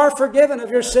 you are forgiven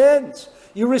of your sins.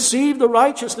 You receive the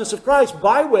righteousness of Christ,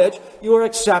 by which you are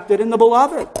accepted in the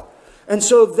beloved. And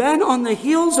so then on the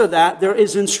heels of that, there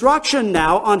is instruction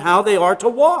now on how they are to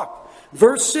walk.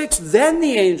 Verse 6, then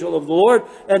the angel of the Lord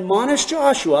admonished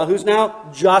Joshua, who's now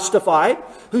justified,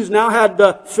 who's now had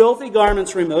the filthy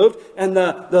garments removed and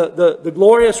the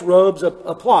glorious robes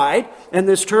applied, and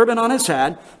this turban on his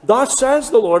head. Thus says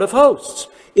the Lord of hosts,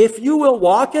 if you will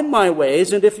walk in my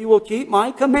ways and if you will keep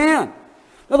my command.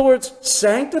 In other words,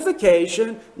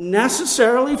 sanctification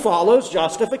necessarily follows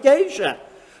justification.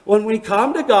 When we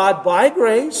come to God by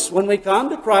grace, when we come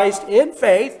to Christ in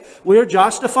faith, we are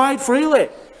justified freely.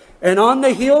 And on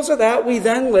the heels of that, we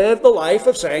then live the life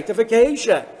of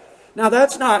sanctification. Now,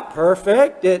 that's not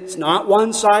perfect. It's not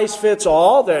one size fits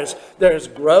all. There's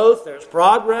growth, there's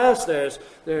progress,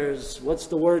 there's what's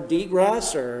the word,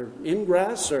 degress or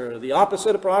ingress or the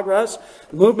opposite of progress,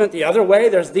 movement the other way.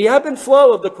 There's the ebb and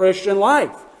flow of the Christian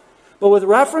life. But with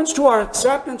reference to our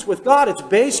acceptance with God, it's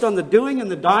based on the doing and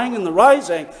the dying and the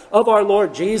rising of our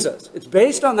Lord Jesus. It's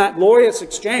based on that glorious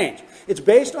exchange. It's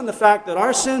based on the fact that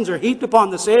our sins are heaped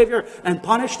upon the Savior and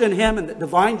punished in Him, and that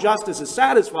divine justice is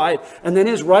satisfied, and then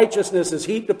His righteousness is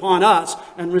heaped upon us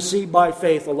and received by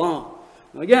faith alone.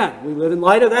 Again, we live in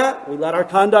light of that. We let our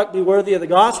conduct be worthy of the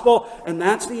gospel, and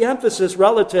that's the emphasis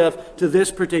relative to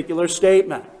this particular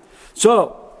statement.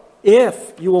 So,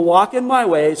 if you will walk in my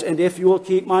ways and if you will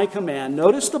keep my command,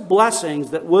 notice the blessings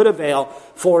that would avail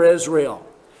for Israel.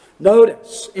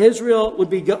 Notice, Israel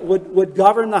would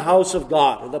govern the house of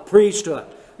God, or the priesthood.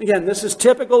 Again, this is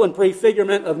typical and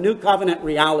prefigurement of new covenant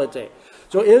reality.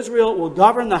 So Israel will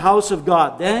govern the house of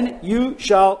God. Then you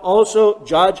shall also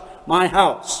judge my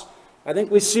house. I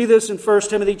think we see this in 1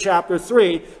 Timothy chapter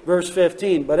 3, verse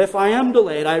 15. But if I am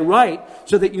delayed, I write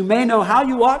so that you may know how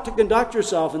you ought to conduct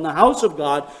yourself in the house of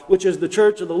God, which is the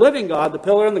church of the living God, the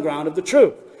pillar and the ground of the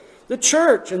truth. The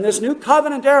church in this new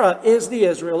covenant era is the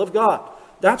Israel of God.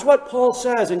 That's what Paul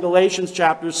says in Galatians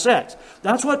chapter 6.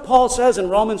 That's what Paul says in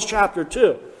Romans chapter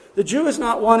 2. The Jew is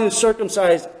not one who's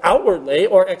circumcised outwardly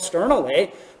or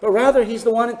externally, but rather he's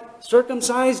the one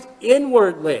circumcised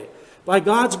inwardly. By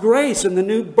God's grace in the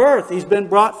new birth, he's been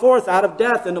brought forth out of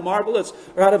death into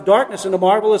out of darkness into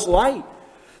marvelous light.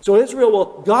 So Israel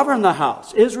will govern the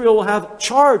house. Israel will have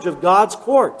charge of God's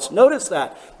courts. Notice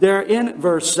that there in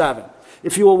verse 7.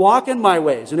 If you will walk in my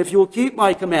ways, and if you will keep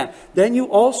my command, then you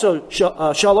also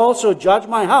shall also judge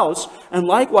my house, and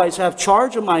likewise have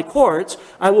charge of my courts.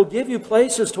 I will give you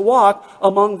places to walk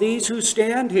among these who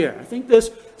stand here. I think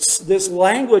this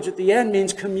language at the end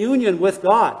means communion with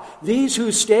God. These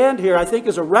who stand here, I think,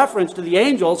 is a reference to the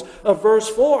angels of verse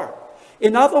 4.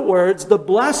 In other words, the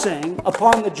blessing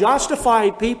upon the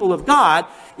justified people of God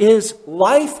is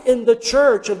life in the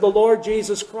church of the Lord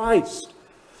Jesus Christ.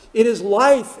 It is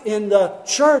life in the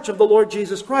church of the Lord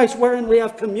Jesus Christ, wherein we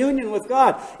have communion with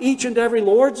God each and every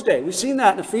Lord's Day. We've seen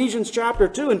that in Ephesians chapter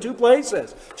 2 in two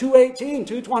places, 2:18,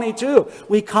 2:22.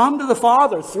 We come to the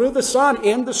Father through the Son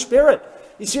in the Spirit.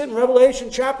 You see it in Revelation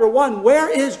chapter 1. Where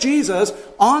is Jesus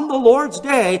on the Lord's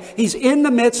Day? He's in the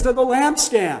midst of the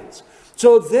lampstands.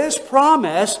 So this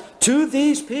promise to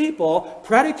these people,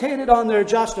 predicated on their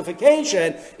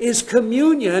justification, is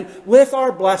communion with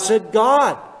our blessed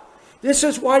God. This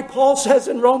is why Paul says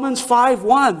in Romans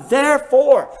 5:1,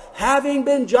 therefore, having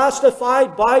been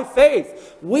justified by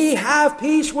faith, we have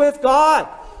peace with God.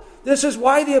 This is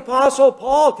why the Apostle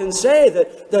Paul can say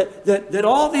that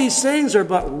all these things are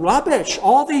but rubbish.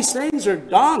 All these things are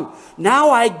dung.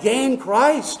 Now I gain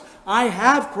Christ. I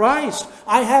have Christ.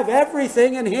 I have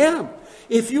everything in Him.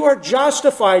 If you are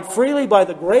justified freely by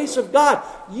the grace of God,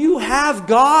 you have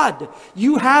God.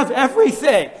 You have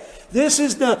everything. This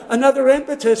is another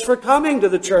impetus for coming to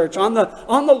the church on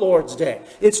the Lord's Day.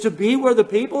 It's to be where the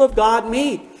people of God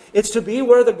meet. It's to be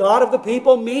where the God of the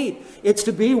people meet. It's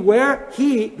to be where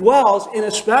he dwells in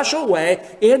a special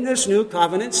way in this new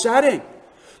covenant setting.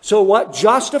 So what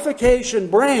justification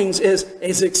brings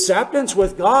is acceptance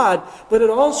with God, but it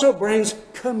also brings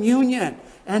communion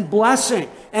and blessing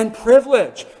and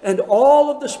privilege and all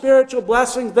of the spiritual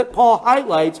blessings that Paul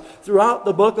highlights throughout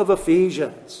the book of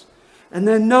Ephesians. And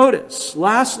then notice,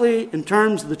 lastly, in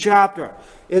terms of the chapter,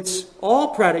 it's all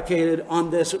predicated on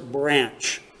this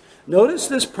branch. Notice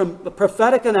this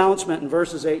prophetic announcement in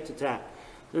verses 8 to 10.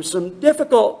 There's some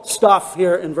difficult stuff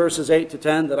here in verses 8 to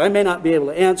 10 that I may not be able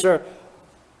to answer,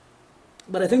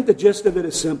 but I think the gist of it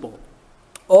is simple.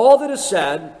 All that is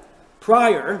said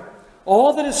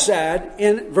all that is said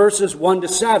in verses 1 to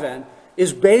 7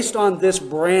 is based on this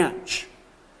branch.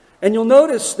 And you'll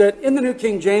notice that in the New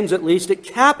King James, at least, it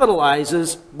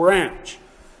capitalizes branch.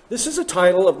 This is a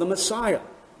title of the Messiah.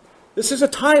 This is a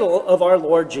title of our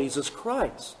Lord Jesus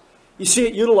Christ. You see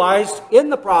it utilized in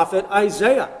the prophet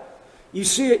Isaiah. You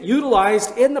see it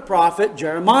utilized in the prophet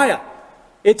Jeremiah.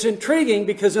 It's intriguing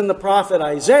because in the prophet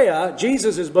Isaiah,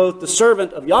 Jesus is both the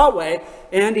servant of Yahweh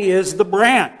and he is the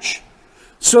branch.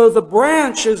 So the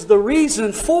branch is the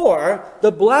reason for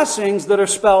the blessings that are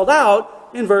spelled out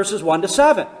in verses 1 to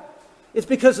 7. It's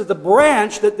because of the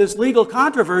branch that this legal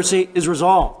controversy is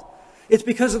resolved. It's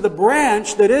because of the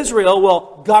branch that Israel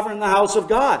will govern the house of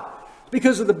God. It's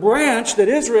because of the branch that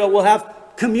Israel will have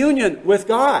communion with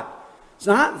God. It's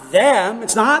not them.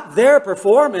 It's not their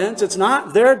performance. It's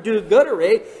not their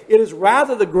do-goodery. It is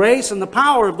rather the grace and the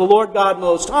power of the Lord God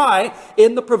Most High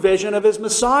in the provision of his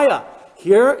Messiah,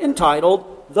 here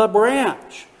entitled the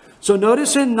branch. So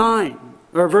notice in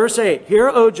verse 8, "Hear,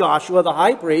 O Joshua, the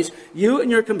high priest, you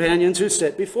and your companions who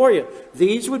sit before you."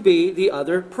 These would be the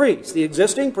other priests. The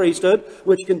existing priesthood,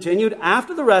 which continued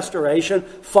after the restoration,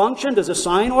 functioned as a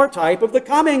sign or type of the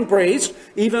coming priest,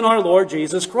 even our Lord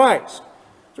Jesus Christ.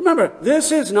 Remember,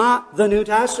 this is not the New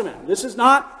Testament. This is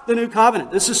not the New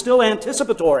Covenant. This is still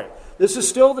anticipatory. This is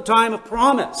still the time of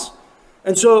promise.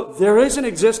 And so there is an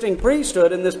existing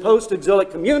priesthood in this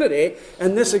post-exilic community,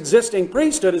 and this existing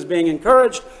priesthood is being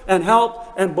encouraged and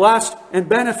helped and blessed and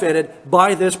benefited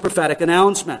by this prophetic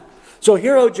announcement. So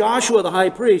hear, O Joshua the high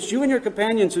priest, you and your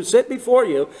companions who sit before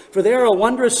you, for they are a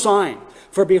wondrous sign.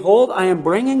 For behold, I am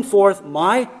bringing forth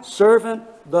my servant,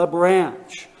 the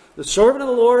branch. The servant of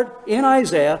the Lord in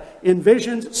Isaiah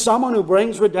envisions someone who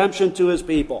brings redemption to his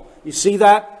people. You see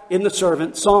that in the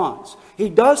servant songs. He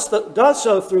does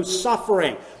so through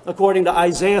suffering, according to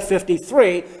Isaiah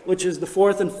 53, which is the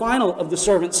fourth and final of the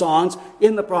servant songs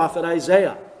in the prophet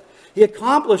Isaiah. He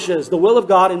accomplishes the will of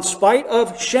God in spite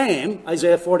of shame,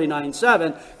 Isaiah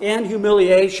 49:7, and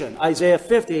humiliation, Isaiah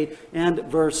 50 and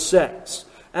verse 6.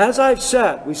 As I've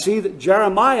said, we see that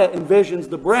Jeremiah envisions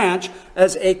the branch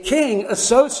as a king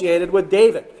associated with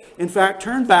David. In fact,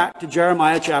 turn back to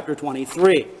Jeremiah chapter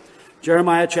 23.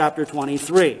 Jeremiah chapter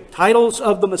 23. Titles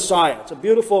of the Messiah. It's a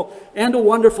beautiful and a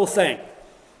wonderful thing.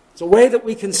 It's a way that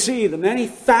we can see the many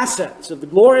facets of the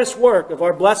glorious work of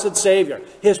our blessed Savior,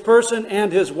 his person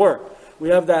and his work. We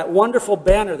have that wonderful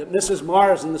banner that Mrs.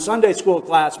 Mars in the Sunday school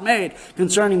class made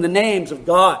concerning the names of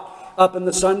God up in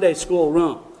the Sunday school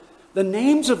room. The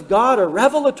names of God are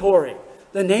revelatory.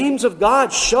 The names of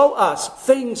God show us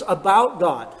things about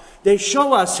God. They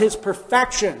show us his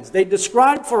perfections. They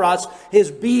describe for us his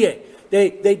being.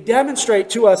 They demonstrate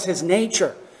to us his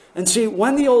nature. And see,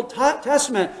 when the Old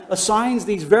Testament assigns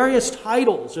these various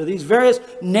titles or these various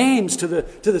names to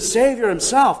the Savior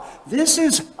himself, this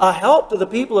is a help to the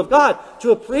people of God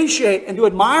to appreciate and to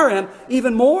admire him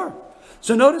even more.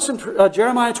 So notice in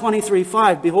Jeremiah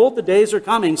 23:5, "Behold, the days are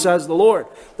coming, says the Lord,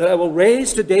 that I will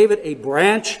raise to David a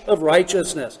branch of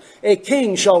righteousness. A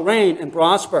king shall reign and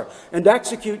prosper, and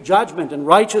execute judgment and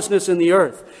righteousness in the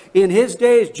earth. In his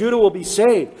days Judah will be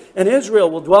saved, and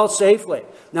Israel will dwell safely.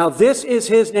 Now this is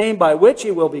his name by which he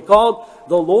will be called,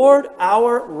 the Lord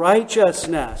our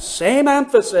righteousness." Same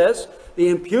emphasis, the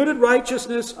imputed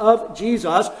righteousness of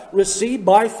Jesus received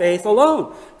by faith alone.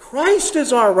 Christ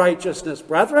is our righteousness,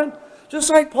 brethren. Just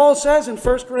like Paul says in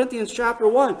 1 Corinthians chapter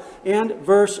 1 and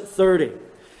verse 30.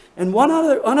 And one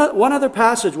other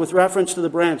passage with reference to the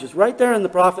branches, right there in the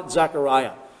prophet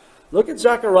Zechariah. Look at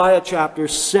Zechariah chapter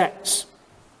 6.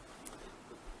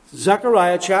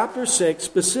 Zechariah chapter 6,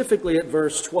 specifically at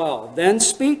verse 12. "Then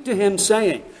speak to him,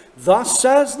 saying, Thus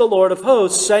says the Lord of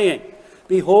hosts, saying,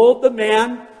 Behold the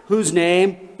man whose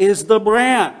name is the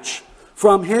branch.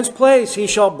 From his place he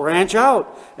shall branch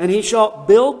out, and he shall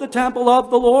build the temple of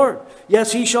the Lord.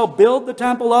 Yes, he shall build the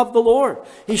temple of the Lord.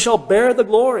 He shall bear the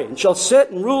glory, and shall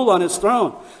sit and rule on his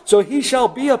throne. So he shall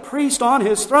be a priest on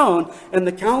his throne, and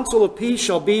the counsel of peace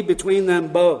shall be between them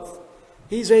both."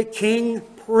 He's a king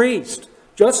priest.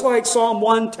 Just like Psalm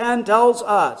 110 tells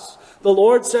us. The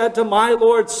Lord said to my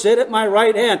Lord, sit at my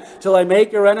right hand till I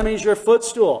make your enemies your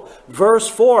footstool. Verse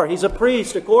 4, he's a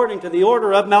priest according to the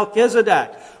order of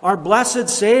Melchizedek. Our blessed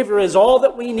Savior is all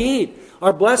that we need.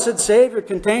 Our blessed Savior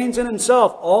contains in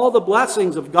himself all the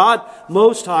blessings of God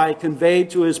Most High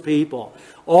conveyed to his people.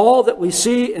 All that we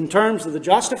see in terms of the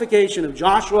justification of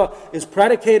Joshua is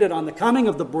predicated on the coming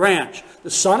of the branch, the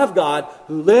Son of God,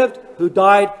 who lived, who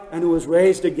died, and who was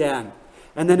raised again.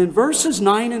 And then in verses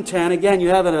 9 and 10, again, you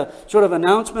have a sort of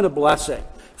announcement of blessing.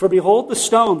 For behold the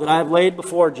stone that I have laid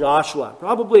before Joshua.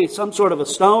 Probably some sort of a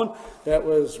stone that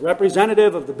was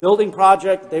representative of the building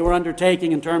project they were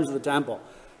undertaking in terms of the temple.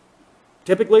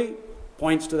 Typically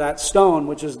points to that stone,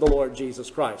 which is the Lord Jesus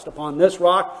Christ. Upon this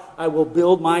rock I will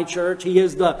build my church. He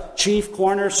is the chief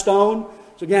cornerstone.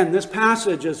 So again, this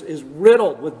passage is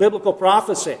riddled with biblical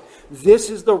prophecy.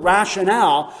 This is the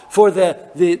rationale for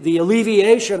the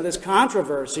alleviation of this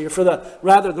controversy, or for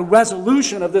the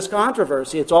resolution of this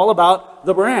controversy. It's all about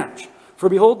the branch. For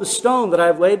behold the stone that I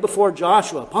have laid before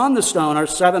Joshua. Upon the stone are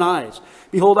 7 eyes.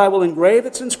 Behold, I will engrave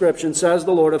its inscription, says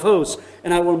the Lord of hosts,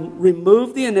 and I will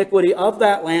remove the iniquity of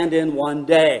that land in one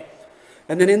day.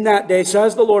 And then in that day,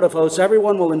 says the Lord of hosts,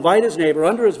 everyone will invite his neighbor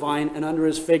under his vine and under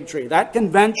his fig tree. That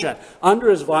convention, under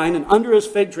his vine and under his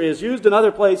fig tree, is used in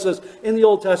other places in the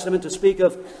Old Testament to speak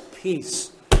of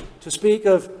peace. To speak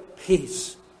of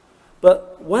peace.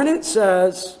 But when it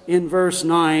says in verse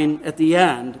 9 at the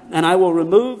end, and I will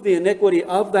remove the iniquity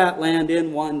of that land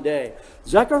in one day,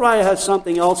 Zechariah has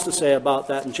something else to say about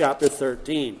that in chapter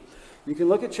 13. You can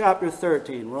look at chapter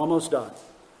 13. We're almost done.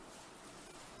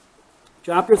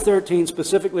 Chapter 13,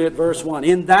 specifically at verse 1.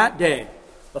 In that day,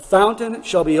 a fountain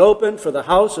shall be opened for the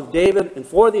house of David and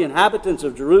for the inhabitants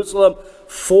of Jerusalem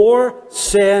for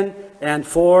sin and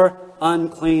for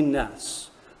uncleanness.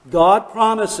 God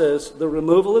promises the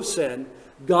removal of sin.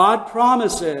 God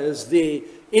promises the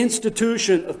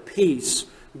institution of peace.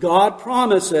 God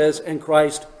promises and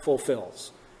Christ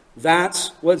fulfills. That's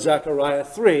what Zechariah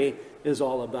 3 is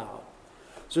all about.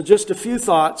 So just a few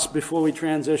thoughts before we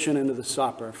transition into the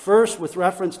supper. First, with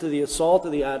reference to the assault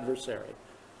of the adversary.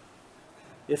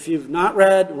 If you've not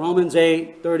read Romans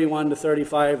 8, 31 to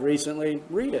 35 recently,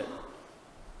 read it.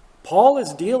 Paul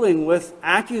is dealing with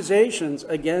accusations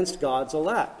against God's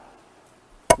elect.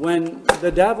 When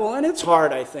the devil, and it's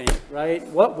hard, I think, right?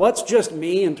 What's just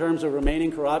me in terms of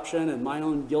remaining corruption and my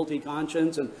own guilty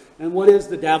conscience? And what is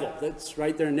the devil that's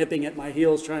right there nipping at my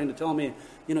heels trying to tell me,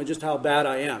 just how bad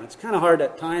I am? It's kind of hard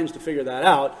at times to figure that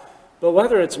out. But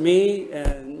whether it's me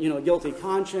and, guilty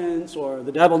conscience or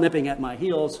the devil nipping at my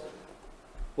heels,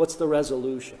 what's the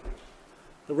resolution?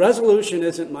 The resolution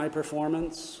isn't my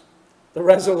performance. The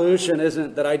resolution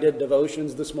isn't that I did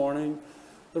devotions this morning.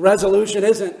 The resolution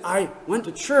isn't, I went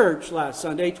to church last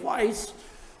Sunday twice,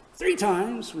 3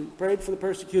 times. We prayed for the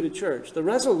persecuted church. The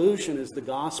resolution is the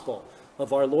gospel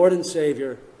of our Lord and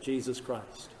Savior, Jesus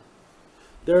Christ.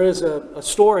 There is a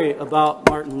story about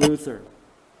Martin Luther.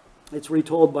 It's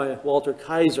retold by Walter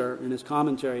Kaiser in his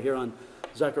commentary here on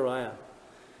Zechariah.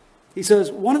 He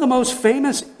says, one of the most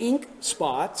famous ink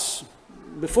spots,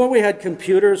 before we had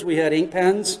computers, we had ink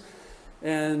pens.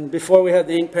 And before we had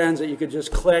the ink pens that you could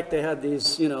just click, they had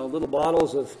these, little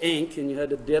bottles of ink, and you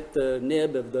had to dip the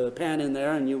nib of the pen in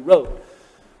there, and you wrote.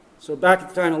 So back at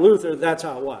the time of Luther, that's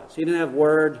how it was. He didn't have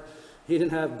Word. He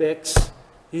didn't have Bics.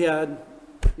 He had,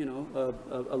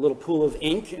 a little pool of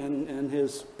ink and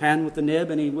his pen with the nib,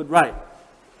 and he would write.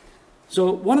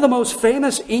 So one of the most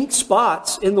famous ink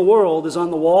spots in the world is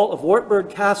on the wall of Wartburg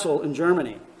Castle in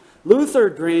Germany. Luther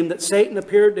dreamed that Satan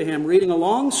appeared to him reading a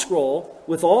long scroll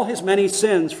with all his many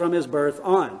sins from his birth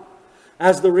on.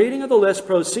 As the reading of the list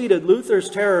proceeded, Luther's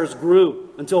terrors grew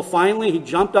until finally he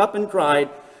jumped up and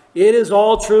cried, "It is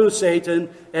all true, Satan,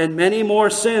 and many more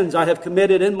sins I have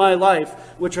committed in my life,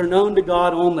 which are known to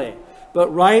God only.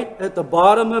 But right at the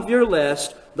bottom of your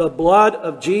list, the blood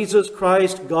of Jesus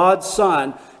Christ, God's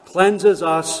Son, cleanses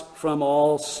us from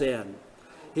all sin."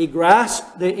 He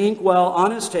grasped the inkwell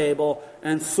on his table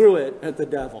and threw it at the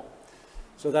devil.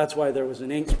 So that's why there was an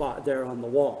ink spot there on the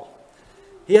wall.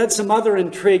 He had some other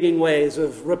intriguing ways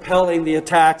of repelling the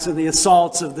attacks and the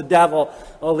assaults of the devil.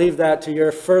 I'll leave that to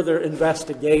your further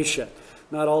investigation.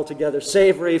 Not altogether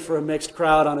savory for a mixed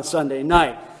crowd on a Sunday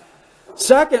night.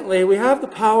 Secondly, we have the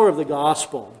power of the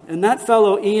gospel. And that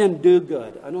fellow Ian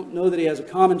Duguid, I don't know that he has a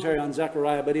commentary on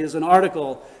Zechariah, but he has an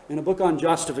article in a book on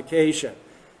justification.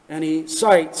 And he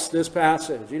cites this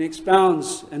passage, and he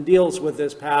expounds and deals with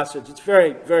this passage. It's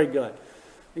very, very good.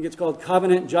 I think it's called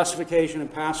Covenant, Justification,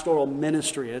 and Pastoral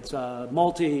Ministry. It's a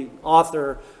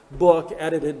multi-author book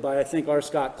edited by, I think, R.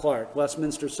 Scott Clark,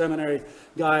 Westminster Seminary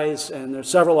guys, and there's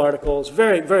several articles,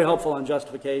 very, very helpful on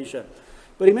justification.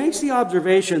 But he makes the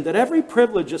observation that every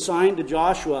privilege assigned to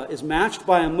Joshua is matched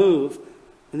by a move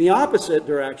in the opposite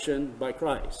direction by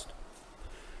Christ.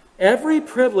 Every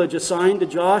privilege assigned to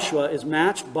Joshua is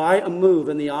matched by a move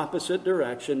in the opposite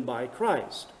direction by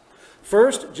Christ.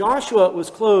 First, Joshua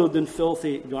was clothed in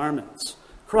filthy garments.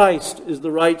 Christ is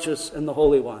the righteous and the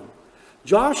Holy One.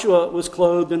 Joshua was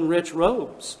clothed in rich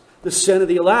robes. The sin of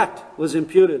the elect was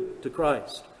imputed to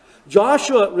Christ.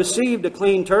 Joshua received a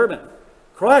clean turban.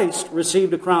 Christ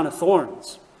received a crown of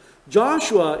thorns.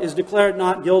 Joshua is declared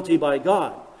not guilty by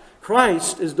God.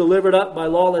 Christ is delivered up by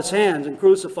lawless hands and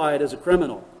crucified as a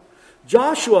criminal.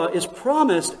 Joshua is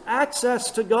promised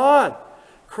access to God.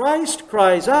 Christ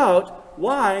cries out,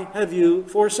 "Why have you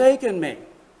forsaken me?"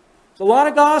 There's a lot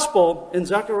of gospel in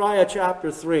Zechariah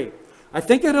chapter 3. I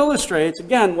think it illustrates,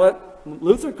 again, what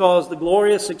Luther calls the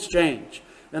glorious exchange.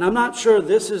 And I'm not sure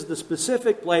this is the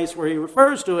specific place where he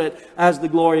refers to it as the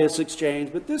glorious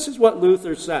exchange, but this is what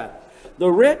Luther said.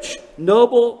 The rich,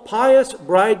 noble, pious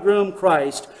bridegroom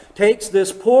Christ takes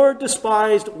this poor,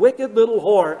 despised, wicked little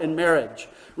whore in marriage,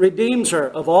 redeems her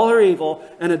of all her evil,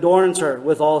 and adorns her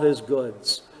with all his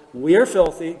goods. We are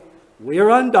filthy, we are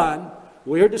undone,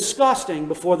 we are disgusting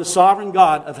before the sovereign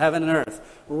God of heaven and earth,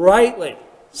 rightly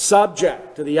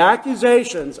subject to the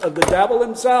accusations of the devil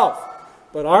himself.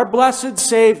 But our blessed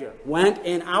Savior went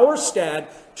in our stead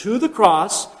to the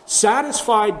cross,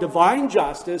 satisfied divine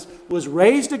justice, was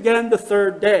raised again the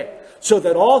third day, so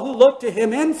that all who look to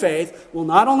him in faith will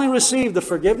not only receive the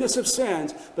forgiveness of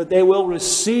sins, but they will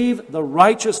receive the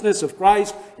righteousness of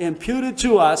Christ imputed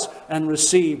to us and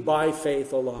received by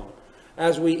faith alone.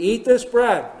 As we eat this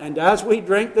bread and as we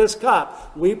drink this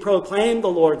cup, we proclaim the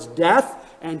Lord's death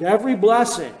and every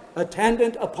blessing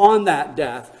attendant upon that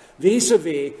death,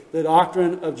 vis-a-vis the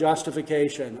doctrine of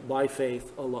justification by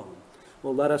faith alone.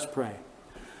 Well, let us pray.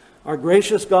 Our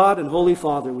gracious God and Holy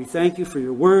Father, we thank you for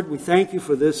your word. We thank you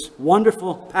for this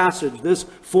wonderful passage, this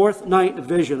fourth night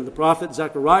vision of the prophet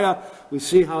Zechariah. We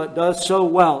see how it does so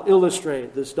well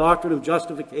illustrate this doctrine of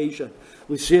justification.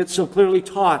 We see it so clearly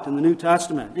taught in the New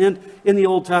Testament and in the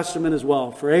Old Testament as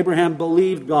well. For Abraham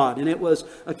believed God, and it was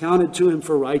accounted to him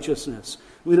for righteousness.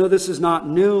 We know this is not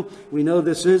new. We know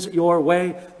this is your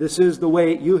way. This is the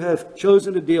way you have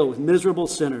chosen to deal with miserable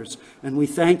sinners. And we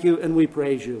thank you and we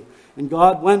praise you. And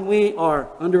God, when we are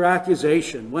under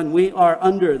accusation, when we are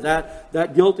under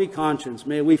that guilty conscience,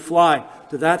 may we fly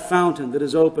to that fountain that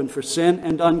is open for sin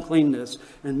and uncleanness.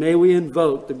 And may we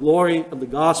invoke the glory of the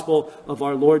gospel of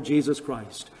our Lord Jesus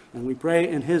Christ. And we pray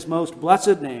in his most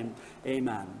blessed name.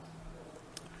 Amen.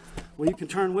 Well, you can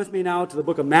turn with me now to the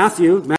book of Matthew.